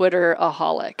a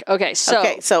Twitter-aholic. Okay,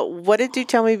 so what did you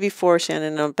tell me before,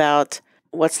 Shannon, about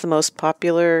what's the most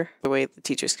popular way the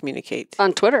teachers communicate?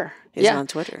 On Twitter. On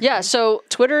Twitter. Yeah, so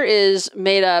Twitter is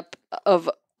made up of,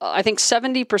 I think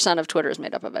 70% of Twitter is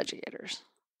made up of educators.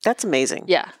 That's amazing.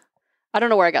 Yeah. I don't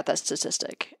know where I got that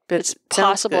statistic. But it's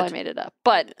possible I made it up.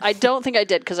 But I don't think I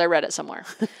did because I read it somewhere.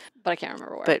 But I can't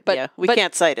remember where. But yeah, we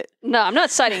can't cite it. No, I'm not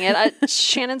citing it.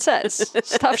 Shannon says.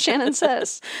 Stuff Shannon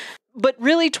says. But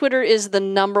really, Twitter is the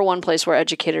number one place where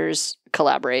educators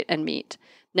collaborate and meet.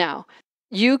 Now,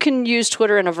 you can use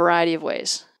Twitter in a variety of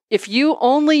ways. If you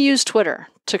only use Twitter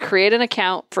to create an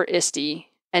account for ISTE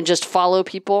and just follow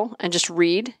people and just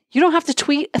read, you don't have to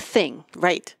tweet a thing.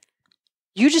 Right.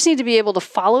 You just need to be able to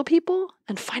follow people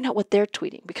and find out what they're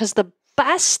tweeting, because the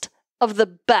best of the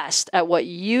best at what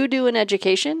you do in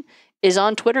education is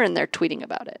on Twitter, and they're tweeting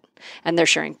about it. And they're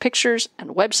sharing pictures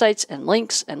and websites and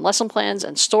links and lesson plans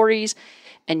and stories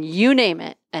and you name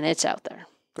it, and it's out there.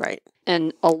 Right.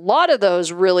 And a lot of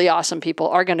those really awesome people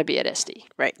are going to be at ISTE.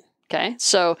 Right. Okay.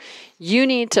 So you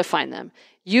need to find them.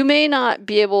 You may not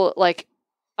be able, like,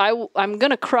 I'm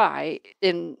going to cry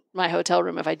in my hotel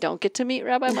room if I don't get to meet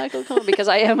Rabbi Michael Cohen because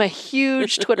I am a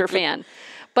huge Twitter fan.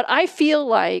 But I feel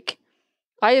like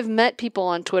I have met people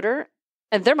on Twitter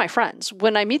and they're my friends.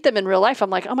 When I meet them in real life,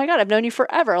 I'm like, oh my God, I've known you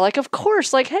forever. Like, of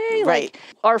course, like, hey, like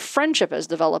our friendship has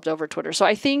developed over Twitter. So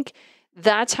I think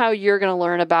that's how you're going to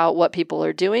learn about what people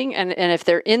are doing. And if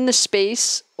they're in the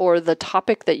space or the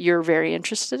topic that you're very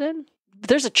interested in,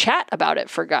 there's a chat about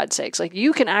it, for God's sakes. Like,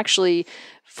 you can actually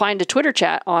find a Twitter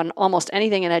chat on almost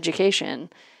anything in education,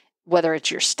 whether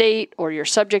it's your state or your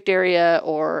subject area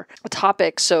or a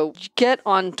topic. So get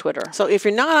on Twitter. So if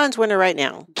you're not on Twitter right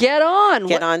now, get on.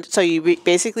 Get on. So you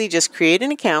basically just create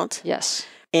an account. Yes.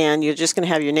 And you're just going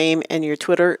to have your name and your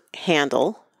Twitter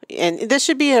handle. And this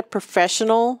should be a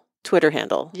professional Twitter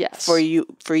handle. Yes. For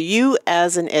you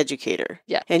as an educator.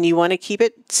 Yeah. And you want to keep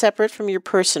it separate from your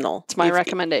personal. It's my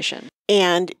recommendation.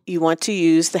 And you want to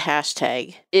use the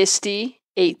hashtag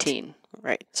ISTE18.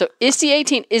 Right. So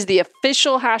ISTE18 is the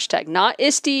official hashtag, not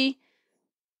ISTE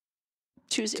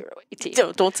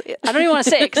 2018. Don't say it. I don't even want to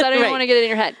say it because I don't even want to get it in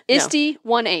your head. ISTE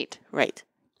 18. Right.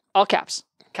 All caps.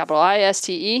 Capital ISTE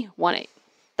 18.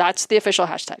 That's the official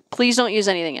hashtag. Please don't use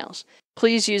anything else.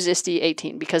 Please use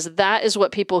ISTE18 because that is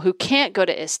what people who can't go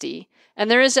to ISTE, and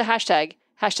there is a hashtag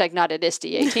not at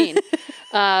ISTE18,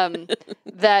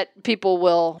 that people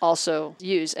will also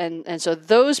use. And so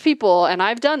those people, and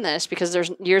I've done this because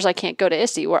there's years I can't go to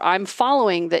ISTE where I'm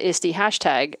following the ISTE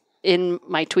hashtag in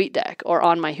my tweet deck or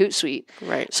on my Hootsuite.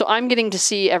 Right. So I'm getting to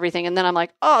see everything. And then I'm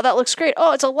like, oh, that looks great.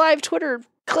 Oh, it's a live Twitter.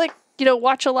 Click,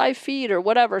 watch a live feed or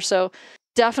whatever. So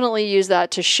definitely use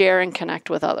that to share and connect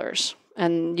with others.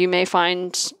 And you may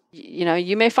find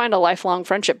a lifelong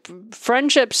friendship.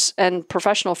 Friendships and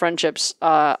professional friendships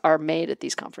are made at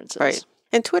these conferences. Right.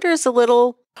 And Twitter is a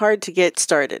little hard to get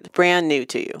started, brand new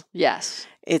to you. Yes.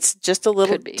 It's just a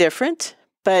little different,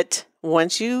 but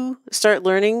once you start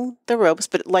learning the ropes,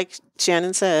 but like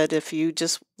Shannon said, if you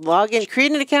just log in,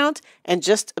 create an account, and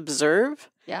just observe.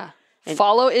 Yeah.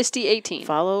 Follow ISTE18.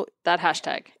 Follow that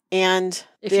hashtag. And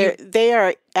they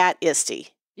are at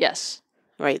ISTE. Yes.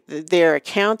 Right. Their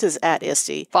account is at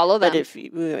ISTE. Follow them. But if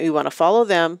you want to follow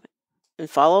them and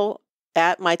follow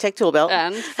at MyTech Toolbelt.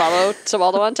 And follow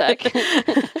Sabaldo on Tech.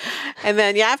 And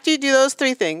then after you do those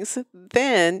three things,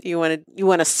 then you want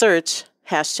to search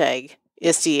hashtag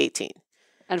ISTE18.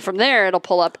 And from there, it'll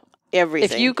pull up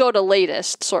everything. If you go to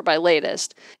latest, sort by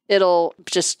latest, it'll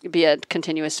just be a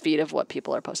continuous feed of what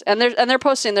people are posting. And they're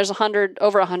posting, there's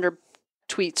over 100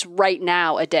 tweets right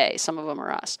now a day. Some of them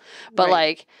are us.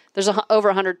 But there's over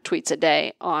 100 tweets a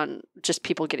day on just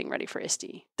people getting ready for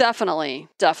ISTE. Definitely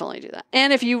do that.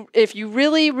 And if you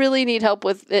really, really need help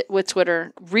with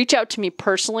Twitter, reach out to me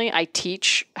personally. I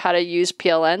teach how to use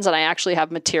PLNs, and I actually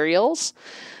have materials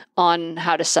on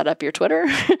how to set up your Twitter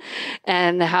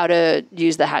and how to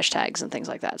use the hashtags and things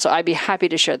like that. So I'd be happy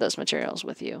to share those materials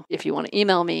with you if you want to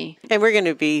email me. And we're going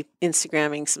to be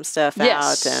Instagramming some stuff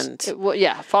out. And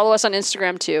follow us on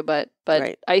Instagram too. But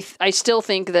right. I still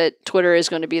think that Twitter is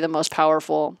going to be the most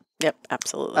powerful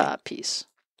absolutely piece.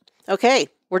 Okay.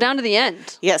 We're down to the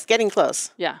end. Yes, getting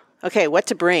close. Yeah. Okay, what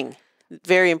to bring?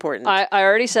 Very important. I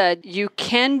already said you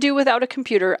can do without a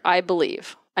computer, I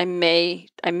believe. I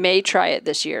may try it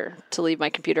this year to leave my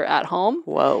computer at home.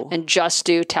 Whoa. And just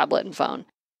do tablet and phone.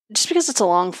 Just because it's a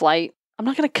long flight, I'm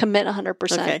not going to commit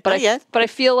 100%. Okay. But I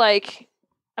feel like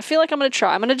I'm going to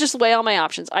try. I'm going to just weigh all my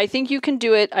options. I think you can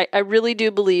do it. I really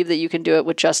do believe that you can do it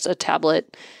with just a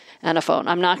tablet and a phone.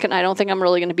 I don't think I'm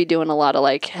really going to be doing a lot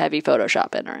of heavy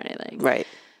Photoshopping or anything. Right.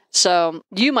 So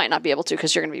you might not be able to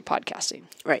because you're going to be podcasting.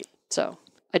 Right. So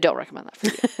I don't recommend that for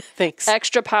you. Thanks.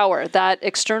 Extra power. That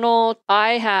external,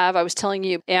 I was telling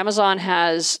you, Amazon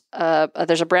has,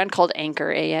 there's a brand called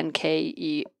Anker,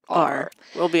 Anker.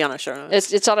 We'll be on our show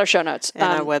notes. It's on our show notes. And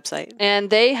our website. And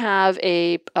they have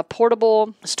a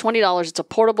portable, it's $20. It's a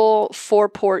portable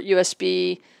 4-port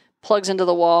USB, plugs into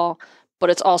the wall, but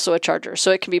it's also a charger.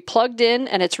 So it can be plugged in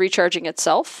and it's recharging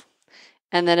itself.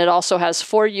 And then it also has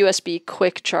 4 USB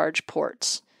quick charge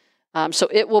ports. So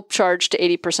it will charge to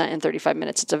 80% in 35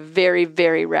 minutes. It's a very,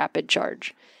 very rapid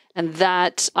charge. And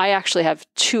that, I actually have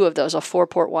 2 of those, a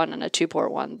 4-port one and a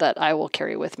 2-port one that I will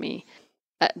carry with me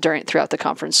throughout the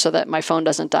conference so that my phone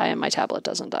doesn't die and my tablet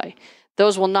doesn't die.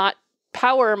 Those will not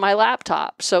power my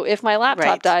laptop. So if my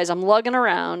laptop dies, I'm lugging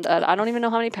around. I don't even know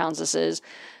how many pounds this is,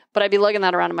 but I'd be lugging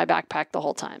that around in my backpack the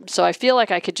whole time. So I feel like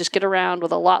I could just get around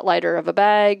with a lot lighter of a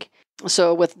bag.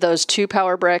 So with those 2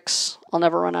 power bricks, I'll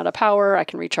never run out of power. I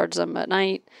can recharge them at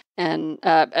night. And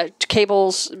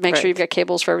cables, make sure you've got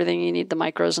cables for everything you need, the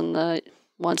micros and the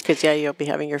ones. Because, you'll be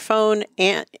having your phone,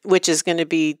 which is going to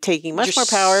be taking much more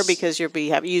power because you'll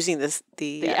be using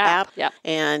the app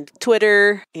and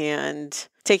Twitter and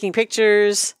taking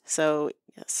pictures. So,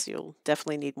 yes, you'll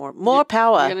definitely need more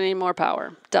power. You're going to need more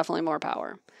power. Definitely more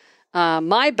power.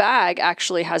 My bag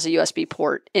actually has a USB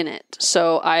port in it.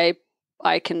 So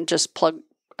I can just plug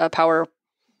a power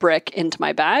brick into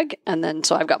my bag, and then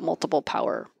so I've got multiple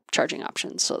power charging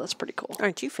options. So that's pretty cool.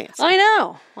 Aren't you fancy? I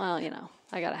know. Well,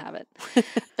 I got to have it.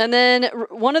 And then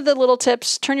one of the little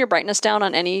tips, turn your brightness down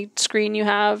on any screen you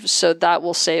have, so that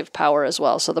will save power as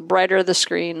well. So the brighter the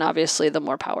screen, obviously, the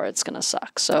more power it's going to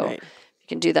suck. So you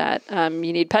can do that.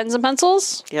 You need pens and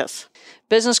pencils. Yes.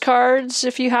 Business cards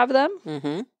if you have them.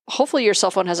 Mm-hmm. Hopefully your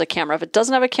cell phone has a camera. If it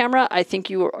doesn't have a camera, I think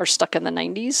you are stuck in the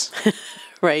 90s.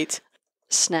 Right.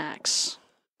 Snacks,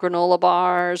 granola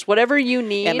bars, whatever you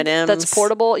need M&Ms. That's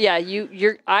portable. Yeah,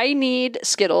 I need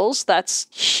Skittles. That's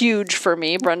huge for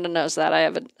me. Brenda knows that. I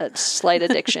have a slight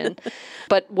addiction.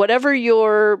 But whatever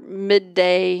your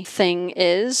midday thing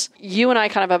is, you and I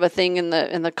kind of have a thing in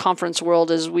the conference world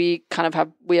is we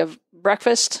have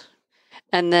breakfast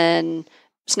and then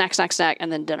snack,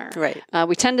 and then dinner. Right.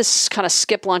 We tend to kind of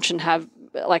skip lunch and have,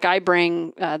 I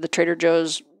bring the Trader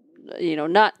Joe's,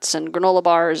 nuts and granola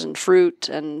bars and fruit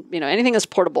and, anything that's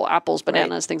portable, apples,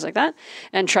 bananas, things like that,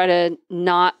 and try to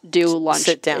not do lunch.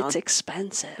 Sit down. It's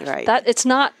expensive. Right. That it's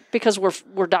not because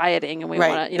we're dieting and we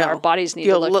want to, our bodies need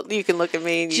to look. You can look at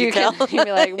me and you can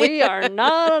be like, we are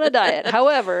not on a diet.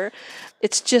 However,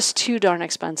 it's just too darn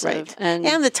expensive. Right.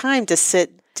 And the time to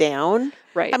sit down.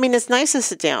 Right. I mean, it's nice to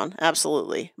sit down,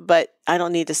 absolutely, but I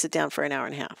don't need to sit down for an hour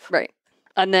and a half. Right.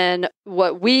 And then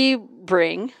what we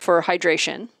bring for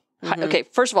hydration. Okay,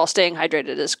 first of all, staying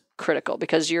hydrated is critical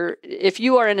because if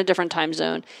you are in a different time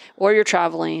zone or you're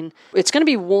traveling, it's going to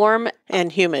be warm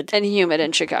and humid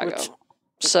in Chicago.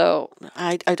 So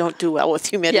I don't do well with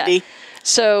humidity. Yeah.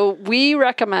 So we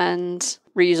recommend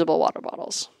reusable water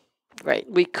bottles. Right.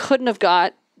 We couldn't have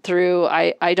got through,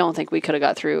 I don't think we could have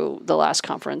got through the last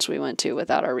conference we went to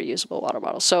without our reusable water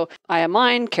bottles. So I have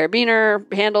mine,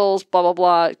 carabiner, handles, blah, blah,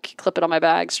 blah, clip it on my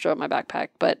bag, throw it in my backpack.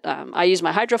 But I use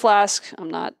my Hydro Flask.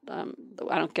 I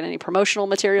don't get any promotional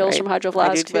materials from Hydro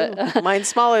Flask. I do too. But mine's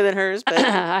smaller than hers, but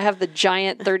I have the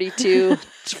giant 32,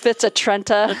 fits a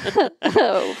Trenta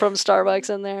from Starbucks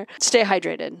in there. Stay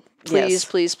hydrated. Please, Yes.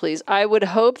 please, please. I would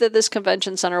hope that this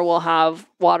convention center will have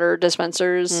water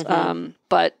dispensers.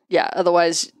 But yeah,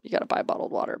 otherwise you got to buy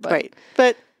bottled water. But right.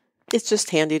 But it's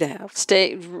just handy to have.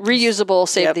 stay reusable,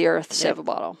 save Yep. the earth, save a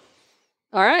bottle.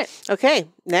 All right. Okay.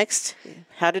 Next,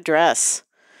 how to dress.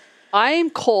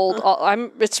 I'm cold.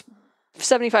 It's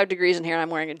 75 degrees in here and I'm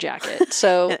wearing a jacket.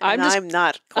 So I'm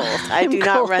not cold. I do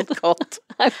not run cold.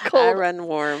 I'm cold. I run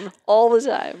warm. all the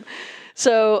time.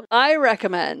 So I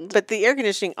recommend. But the air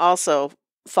conditioning also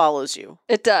follows you.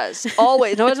 It does.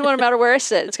 Always. No, it doesn't matter where I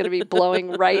sit. It's going to be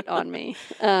blowing right on me.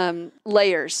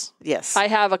 Layers. Yes. I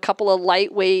have a couple of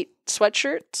lightweight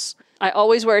sweatshirts. I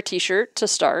always wear a t-shirt to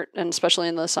start, and especially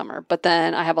in the summer. But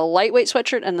then I have a lightweight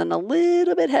sweatshirt and then a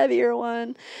little bit heavier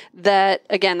one that,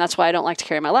 again, that's why I don't like to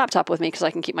carry my laptop with me because I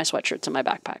can keep my sweatshirts in my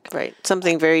backpack. Right.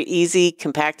 Something very easy,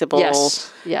 compactable.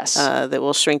 Yes. That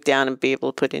will shrink down and be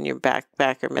able to put in your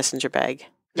backpack or messenger bag.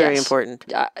 Very important.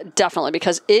 Definitely,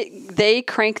 because they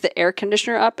crank the air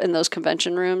conditioner up in those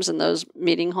convention rooms and those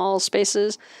meeting hall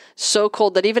spaces so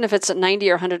cold that even if it's at 90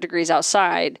 or 100 degrees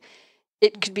outside,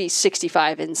 it could be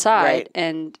 65 inside. Right.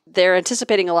 And they're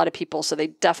anticipating a lot of people, so they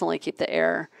definitely keep the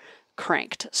air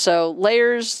cranked. So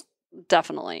layers,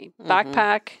 definitely.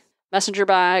 Backpack, messenger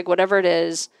bag, whatever it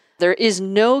is. There is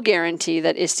no guarantee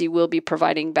that ISTE will be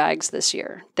providing bags this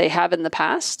year. They have in the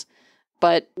past.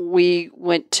 But we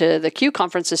went to the Q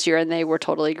conference this year and they were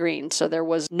totally green. So there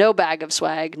was no bag of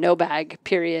swag, no bag,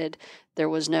 period. There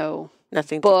was no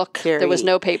Nothing book. to carry There was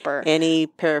no paper. any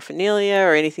paraphernalia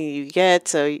or anything you get.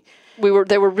 So They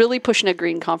were really pushing a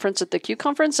green conference at the Q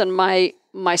conference. And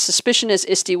my suspicion is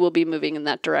ISTE will be moving in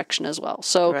that direction as well.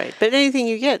 So right. But anything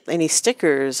you get, any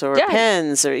stickers or Yeah.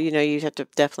 pens or, you have to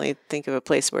definitely think of a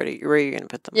place where you're going to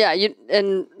put them. yeah,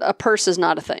 and a purse is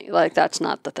not a thing. Like that's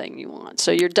not the thing you want.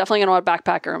 So you're definitely going to want a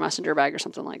backpack or a messenger bag or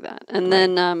something like that. And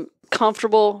then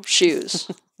comfortable shoes.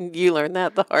 You learned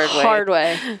that the hard way. Hard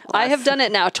way. I have done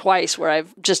it now twice where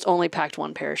I've just only packed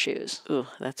one pair of shoes. Ooh,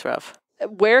 that's rough.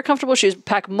 Wear comfortable shoes,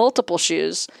 pack multiple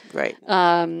shoes. Right.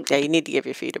 Yeah, you need to give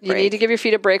your feet a break. You need to give your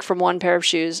feet a break from one pair of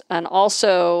shoes. And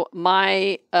also,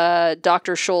 my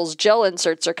Dr. Scholl's gel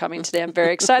inserts are coming today. I'm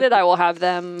very excited. I will have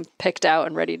them picked out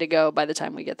and ready to go by the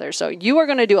time we get there. So you are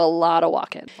going to do a lot of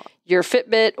walking. Your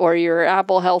Fitbit or your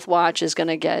Apple Health Watch is going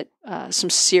to get some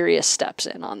serious steps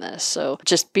in on this. So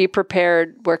just be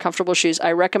prepared. Wear comfortable shoes.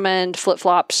 I recommend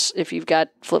flip-flops if you've got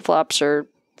flip-flops or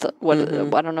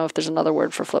I don't know if there's another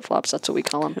word for flip-flops. That's what we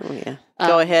call them. Oh, yeah.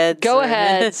 Go ahead. Go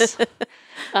aheads.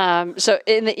 So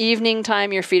in the evening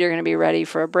time, your feet are going to be ready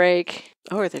for a break.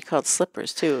 Or they're called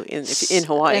slippers, too, in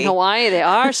Hawaii. In Hawaii, they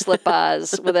are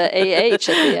slippers with an AH at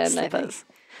the end, I think.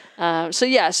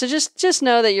 So just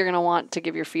know that you're going to want to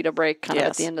give your feet a break kind of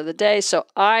at the end of the day. So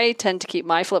I tend to keep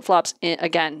my flip-flops, in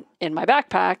my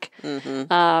backpack,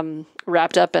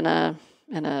 wrapped up in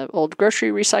a old grocery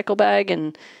recycle bag,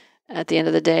 and at the end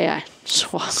of the day, I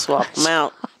swap them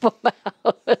out.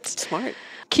 It's smart.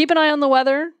 Keep an eye on the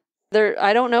weather.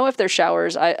 I don't know if there's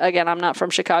showers. I'm not from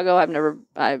Chicago.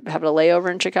 I have a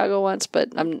layover in Chicago once,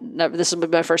 but this is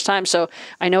my first time. So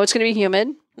I know it's going to be humid.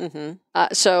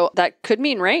 So that could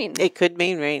mean rain. It could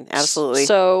mean rain. Absolutely.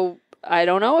 So I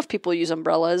don't know if people use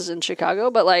umbrellas in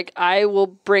Chicago, but I will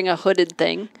bring a hooded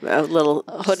thing. A little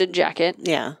hooded jacket.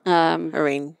 Yeah. A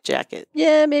rain jacket.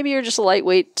 Yeah, maybe you're just a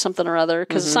lightweight something or other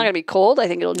because it's not going to be cold. I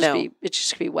think it's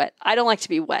just going to be wet. I don't like to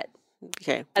be wet.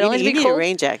 Okay. I don't like to be cold. cold. A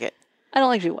rain jacket. I don't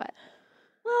like to be wet.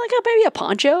 Well, I got maybe a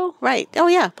poncho. Right. Oh,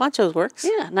 yeah. Ponchos works.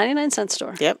 Yeah, 99-cent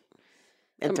store. Yep.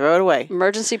 And throw it away.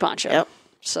 Emergency poncho. Yep.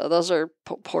 So those are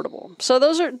portable. So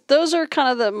those are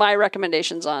kind of my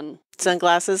recommendations on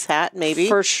sunglasses, hat, maybe.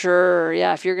 For sure.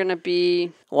 Yeah, if you're going to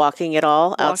be walking at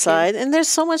all outside. And there's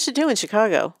so much to do in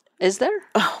Chicago. Is there?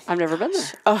 Oh, I've never been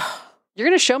there. Oh, You're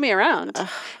going to show me around.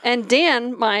 And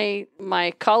Dan, my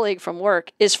colleague from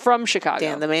work, is from Chicago.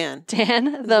 Dan the man.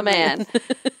 Dan the man.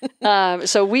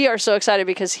 So we are so excited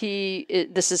because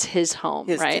this is his home,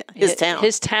 right? His town.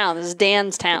 His town. This is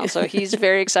Dan's town. So he's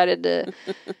very excited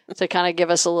to kind of give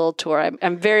us a little tour.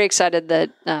 I'm very excited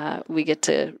that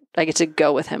I get to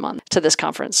go with him to this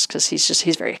conference because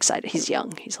he's very excited. He's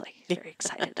young. He's very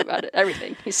excited about it.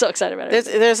 Everything. He's so excited about it.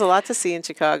 There's a lot to see in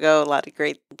Chicago. A lot of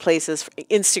great places,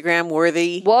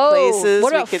 Instagram-worthy places.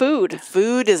 What about food?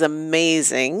 Food is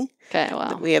amazing. Okay,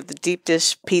 wow. We have the deep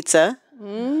dish pizza.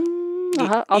 You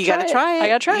got to try it. I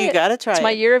got to try it. You got to try it. It's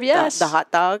my year of yes. The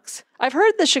hot dogs. I've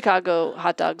heard the Chicago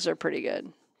hot dogs are pretty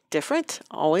good. Different,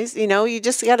 always. You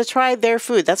just got to try their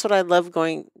food. That's what I love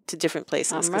going to different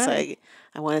places because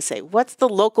I want to say, what's the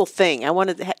local thing? I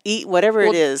want to eat whatever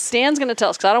it is. Dan's going to tell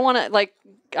us because I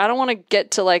don't want to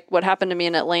get to what happened to me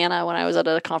in Atlanta when I was at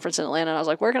a conference in Atlanta and I was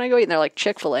like, where can I go eat? And they're like,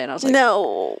 Chick-fil-A. And I was like,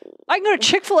 no. I can go to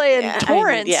Chick-fil-A in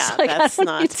Torrance. That's I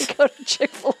don't need to go to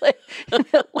Chick-fil-A in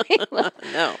Atlanta.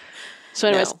 No. So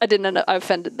anyways, I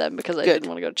offended them because I didn't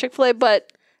want to go to Chick-fil-A, but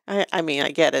I mean,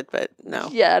 I get it, but no.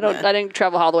 Yeah, I didn't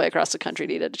travel all the way across the country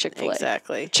to eat at a Chick-fil-A.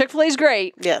 Exactly. Chick-fil-A is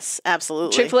great. Yes,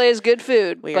 absolutely. Chick-fil-A is good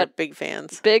food. We are big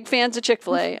fans. Big fans of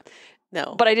Chick-fil-A.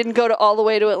 No. But I didn't go all the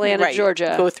way to Atlanta,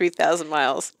 Georgia. Go 3,000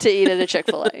 miles. To eat at a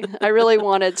Chick-fil-A. I really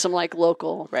wanted some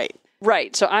local. Right.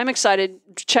 Right. So I'm excited.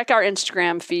 Check our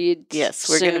Instagram feed. Yes,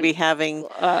 we're going to be having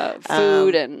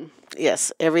food and...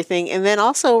 Yes, everything. And then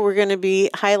also we're going to be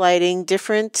highlighting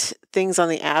different things on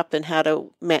the app and how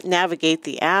to navigate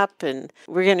the app. And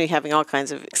we're going to be having all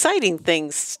kinds of exciting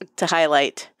things to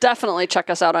highlight. Definitely check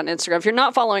us out on Instagram. If you're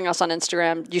not following us on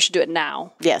Instagram, you should do it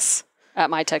now. Yes. At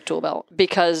MyTech Toolbelt,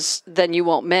 because then you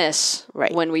won't miss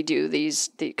when we do these,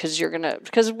 because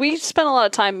we spent a lot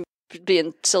of time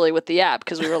being silly with the app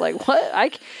because we were like,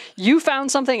 what? You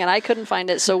found something and I couldn't find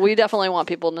it. So we definitely want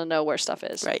people to know where stuff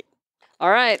is. Right. All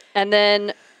right. And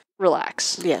then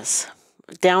relax. Yes.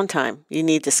 Downtime. You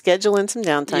need to schedule in some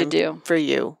downtime. You do. For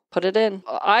you. Put it in.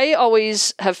 I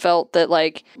always have felt that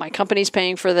my company's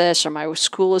paying for this or my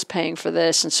school is paying for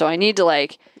this. And so I need to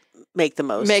make the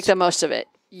most. Make the most of it.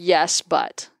 Yes,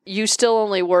 but you still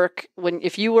only work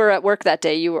if you were at work that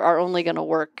day, you are only going to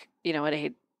work, at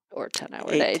 8 or 10 hour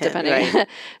day, depending. Right.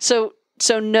 So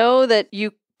know that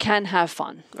you can have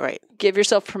fun. Right. Give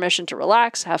yourself permission to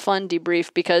relax, have fun,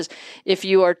 debrief, because if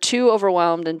you are too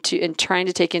overwhelmed and trying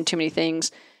to take in too many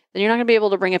things, then you're not going to be able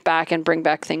to bring it back and bring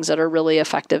back things that are really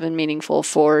effective and meaningful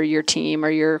for your team or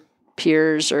your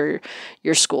peers or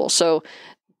your school. So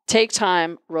take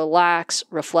time, relax,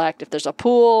 reflect. If there's a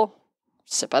pool,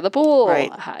 sit by the pool.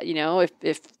 Right.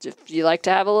 If you like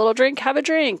to have a little drink, have a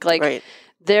drink.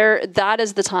 That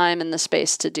is the time and the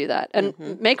space to do that.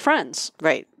 And make friends.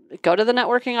 Right. Go to the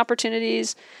networking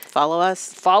opportunities. Follow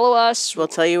us. We'll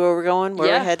tell you where we're going, where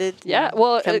we're headed. Yeah.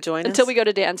 Well, come join until us. we go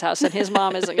to Dan's house, and his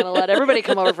mom isn't going to let everybody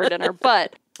come over for dinner.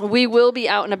 But we will be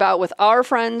out and about with our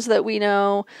friends that we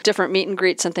know, different meet and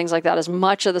greets and things like that. As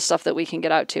much of the stuff that we can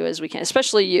get out to as we can,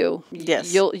 especially you.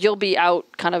 Yes. You'll be out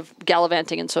kind of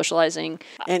gallivanting and socializing.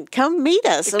 And come meet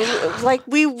us.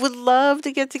 We would love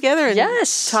to get together and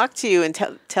talk to you and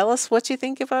tell us what you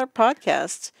think of our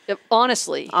podcast.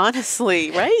 Honestly,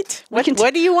 right? What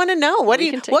do you want to know?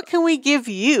 What can we give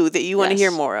you that you want to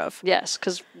hear more of? Yes,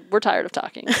 because we're tired of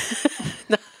talking.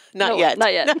 Not yet.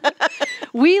 I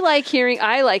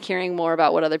like hearing more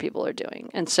about what other people are doing.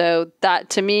 And so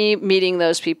that, to me, meeting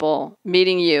those people,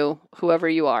 meeting you, whoever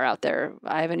you are out there,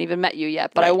 I haven't even met you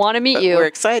yet, but I want to meet you. We're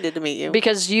excited to meet you.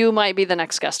 Because you might be the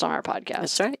next guest on our podcast.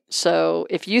 That's right. So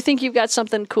if you think you've got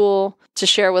something cool to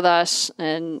share with us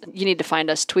and you need to find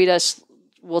us, tweet us.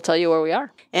 We'll tell you where we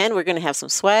are. And we're going to have some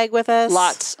swag with us.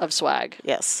 Lots of swag.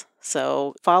 Yes.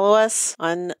 So follow us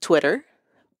on Twitter,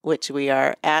 which we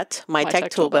are at MyTech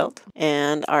Toolbelt,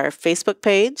 and our Facebook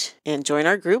page, and join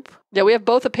our group. Yeah, we have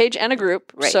both a page and a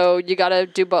group, right. So you got to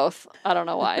do both. I don't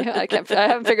know why. I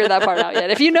haven't figured that part out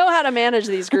yet. If you know how to manage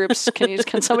these groups,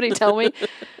 can somebody tell me?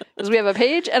 Because we have a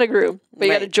page and a group, but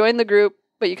you got to join the group,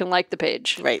 but you can like the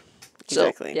page. Right.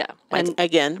 Exactly. So, yeah. And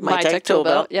again, MyTech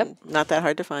Toolbelt. Yep. Not that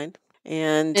hard to find.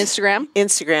 And Instagram.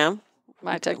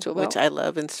 MyTech Toolbelt. Which I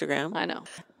love Instagram. I know.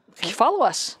 Follow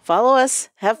us.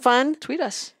 Have fun. Tweet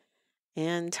us.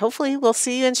 And hopefully we'll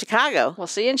see you in Chicago.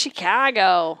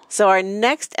 So our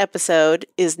next episode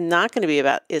is not going to be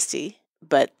about ISTE,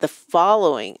 but the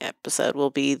following episode will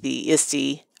be the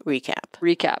ISTE recap.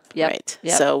 Yep. Right.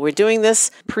 Yep. So we're doing this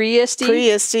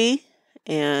pre-ISTE.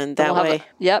 And that way.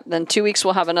 Then 2 weeks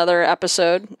we'll have another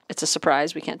episode. It's a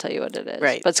surprise. We can't tell you what it is.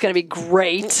 Right. But it's going to be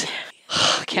great.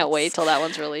 Can't wait till that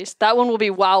one's released. That one will be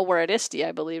while we're at ISTE,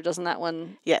 I believe. Doesn't that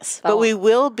one? Yes, but we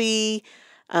will be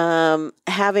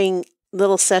having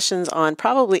little sessions on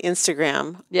probably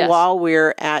Instagram while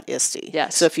we're at ISTE.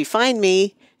 Yes. So if you find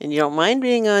me and you don't mind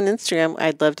being on Instagram,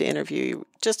 I'd love to interview you.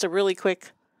 Just a really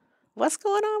quick, what's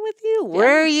going on with you?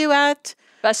 Where are you at?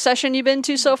 Best session you've been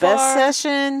to so far? Best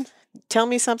session. Tell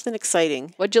me something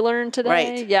exciting. What'd you learn today?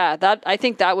 Right. Yeah, I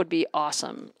think that would be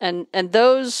awesome. And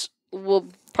those will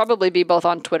probably be both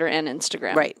on Twitter and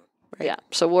Instagram. Right. Yeah.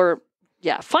 So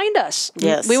find us.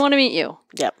 Yes. We want to meet you.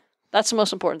 Yep. That's the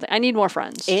most important thing. I need more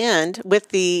friends. And with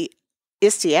the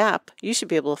ISTE app, you should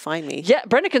be able to find me. Yeah,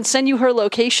 Brenda can send you her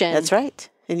location. That's right.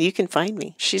 And you can find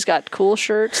me. She's got cool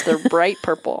shirts. They're bright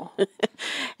purple.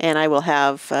 And I will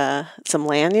have some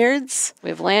lanyards. We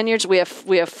have lanyards. We have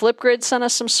Flipgrid sent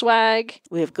us some swag.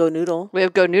 We have Go Noodle. We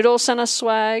have Go Noodle sent us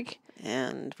swag.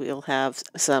 And we'll have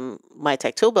some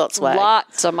MyTech Toolbelt swag.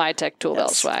 Lots of MyTech Toolbelt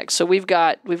swag. So we've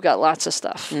got lots of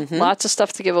stuff. Mm-hmm. Lots of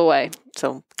stuff to give away.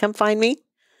 So come find me.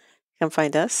 Come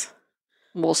find us.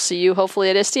 We'll see you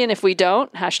hopefully at ISTE. And if we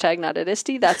don't, #not at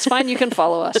ISTE, that's fine. You can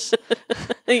follow us.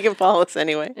 You can follow us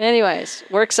anyway. Anyways,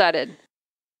 we're excited.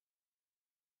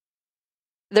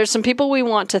 There's some people we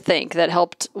want to thank that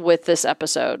helped with this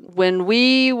episode. When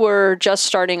we were just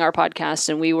starting our podcast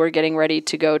and we were getting ready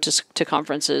to go to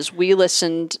conferences, we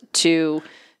listened to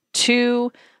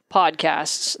 2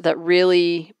 podcasts that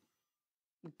really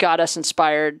got us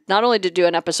inspired, not only to do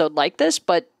an episode like this,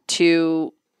 but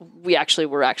we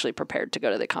were actually prepared to go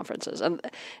to the conferences. And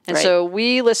so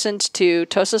we listened to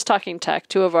Tosas Talking Tech,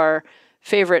 2 of our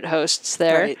favorite hosts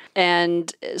there. Right.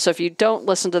 And so if you don't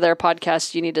listen to their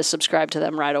podcast, you need to subscribe to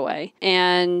them right away.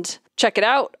 And Check It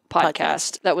Out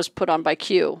podcast that was put on by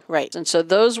Q. Right. And so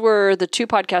those were the 2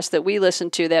 podcasts that we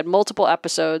listened to. They had multiple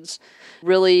episodes,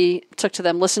 really took to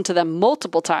them, listened to them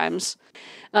multiple times.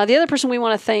 The other person we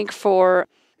want to thank for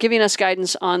giving us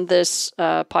guidance on this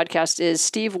podcast is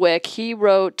Steve Wick. He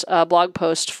wrote a blog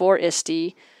post for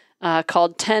ISTE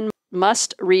called 10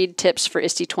 Must-Read Tips for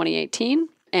ISTE 2018.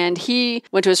 And he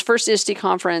went to his first ISTE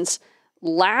conference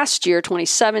last year,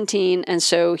 2017, and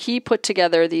so he put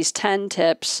together these 10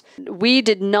 tips. We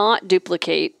did not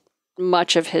duplicate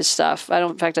much of his stuff.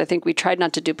 In fact, I think we tried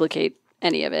not to duplicate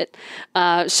any of it,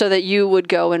 so that you would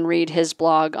go and read his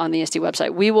blog on the ISTE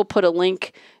website. We will put a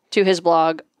link to his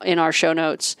blog in our show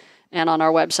notes and on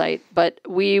our website, but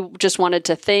we just wanted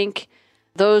to thank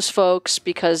those folks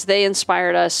because they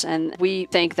inspired us, and we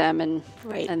thank them, and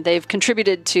they've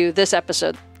contributed to this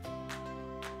episode.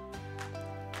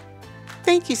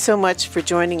 Thank you so much for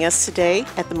joining us today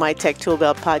at the MyTech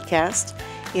Toolbelt podcast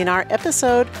in our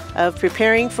episode of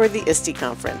preparing for the ISTE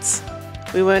conference.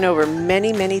 We went over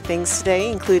many, many things today,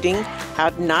 including how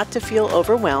not to feel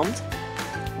overwhelmed.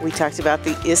 We talked about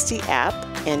the ISTE app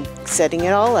and setting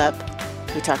it all up.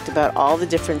 We talked about all the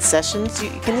different sessions you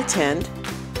can attend,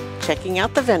 checking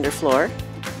out the vendor floor,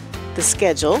 the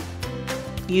schedule,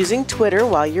 using Twitter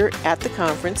while you're at the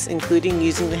conference, including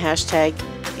using the hashtag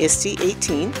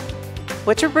ISTE18,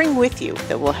 what to bring with you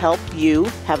that will help you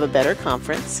have a better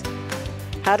conference,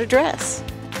 how to dress,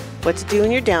 what to do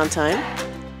in your downtime,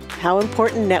 how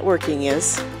important networking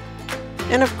is,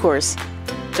 and of course,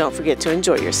 don't forget to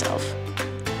enjoy yourself.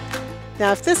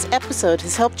 Now, if this episode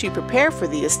has helped you prepare for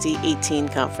the ISTE 18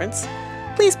 conference,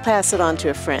 please pass it on to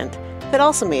a friend that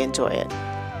also may enjoy it.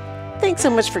 Thanks so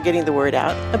much for getting the word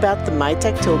out about the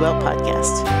MyTech Toolbelt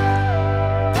podcast.